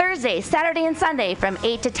available Thursday, Saturday, and Sunday from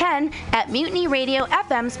 8 to 10 at Mutiny Radio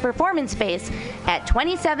FM's performance space at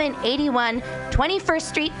 2781 21st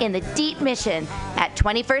Street in the Deep Mission at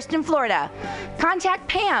 21st in Florida. Contact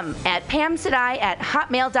Pam at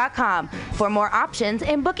pamsadai@hotmail.com for more options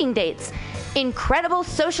and booking dates. Incredible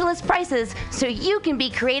socialist prices so you can be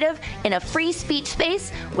creative in a free speech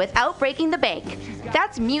space without breaking the bank.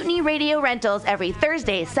 That's Mutiny Radio Rentals every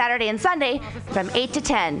Thursday, Saturday, and Sunday from 8 to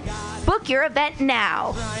 10. Book your event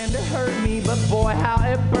now. Trying to hurt me, but boy, how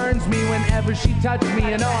it burns me whenever she touches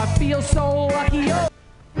me. And oh, I feel so lucky.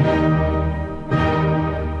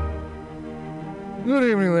 Good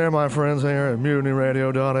evening there, my friends here at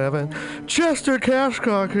MutinyRadio.fm. Chester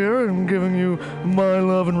Cashcock here, and giving you my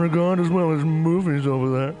love and regard as well as movies over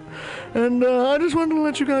there. And I just wanted to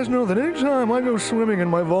let you guys know that anytime I go swimming in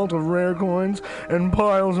my vault of rare coins and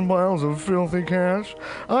piles of filthy cash,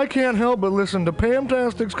 I can't help but listen to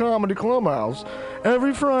Pamtastic's Comedy Clubhouse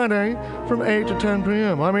every Friday from 8 to 10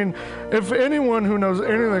 p.m. I mean, if anyone who knows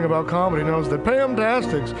anything about comedy knows that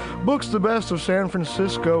Pamtastics books the best of San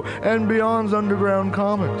Francisco and beyond's underground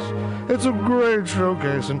comics. It's a great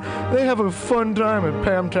showcase, and they have a fun time at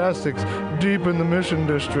Pamtastics deep in the Mission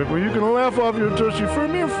District, where you can laugh off your tushy for a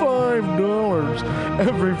mere $5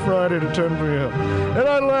 every Friday to 10 p.m. And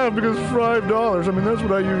I laugh because $5, I mean, that's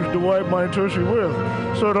what I use to wipe my tushy with.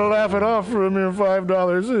 So to laugh it off for a mere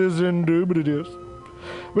 $5 is indubitious.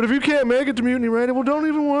 But if you can't make it to Mutiny Radio, well, don't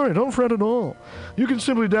even worry. Don't fret at all. You can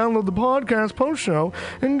simply download the podcast post-show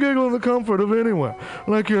and giggle in the comfort of anywhere,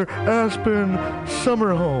 like your Aspen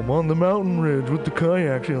summer home on the mountain ridge with the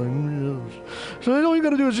kayak feeling. So all you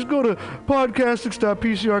got to do is just go to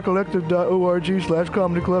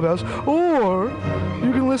podcastics.pcrcollective.org/comedy clubhouse, or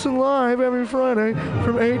you can listen live every Friday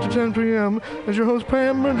from 8 to 10 p.m. as your host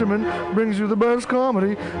Pam Benjamin brings you the best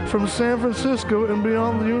comedy from San Francisco and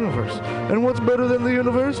beyond the universe. And what's better than the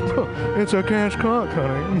universe? It's a cash cock,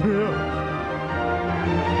 honey. Yeah.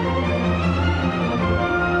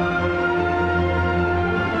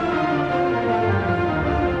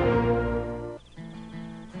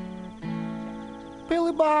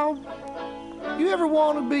 Billy Bob, you ever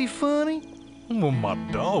want to be funny? Well, my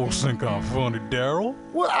dogs think I'm funny, Daryl.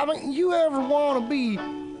 Well, I mean, you ever want to be,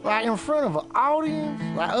 like, in front of an audience?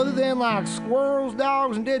 Like, other than, like, squirrels,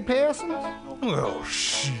 dogs, and dead peasants? Oh,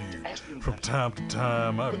 shit. From time to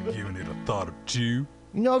time, I've given it a thought or two.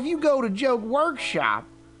 You know, if you go to Joke Workshop,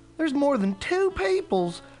 there's more than 2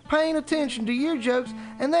 peoples paying attention to your jokes,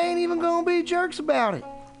 and they ain't even gonna be jerks about it.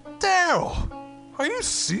 Daryl, are you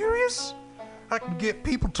serious? I can get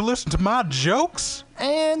people to listen to my jokes?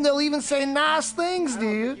 And they'll even say nice things to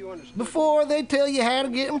you before they tell you how to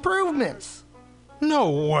get improvements.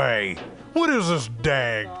 No way. What is this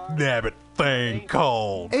dag-nabbit thing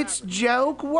called? It's Joke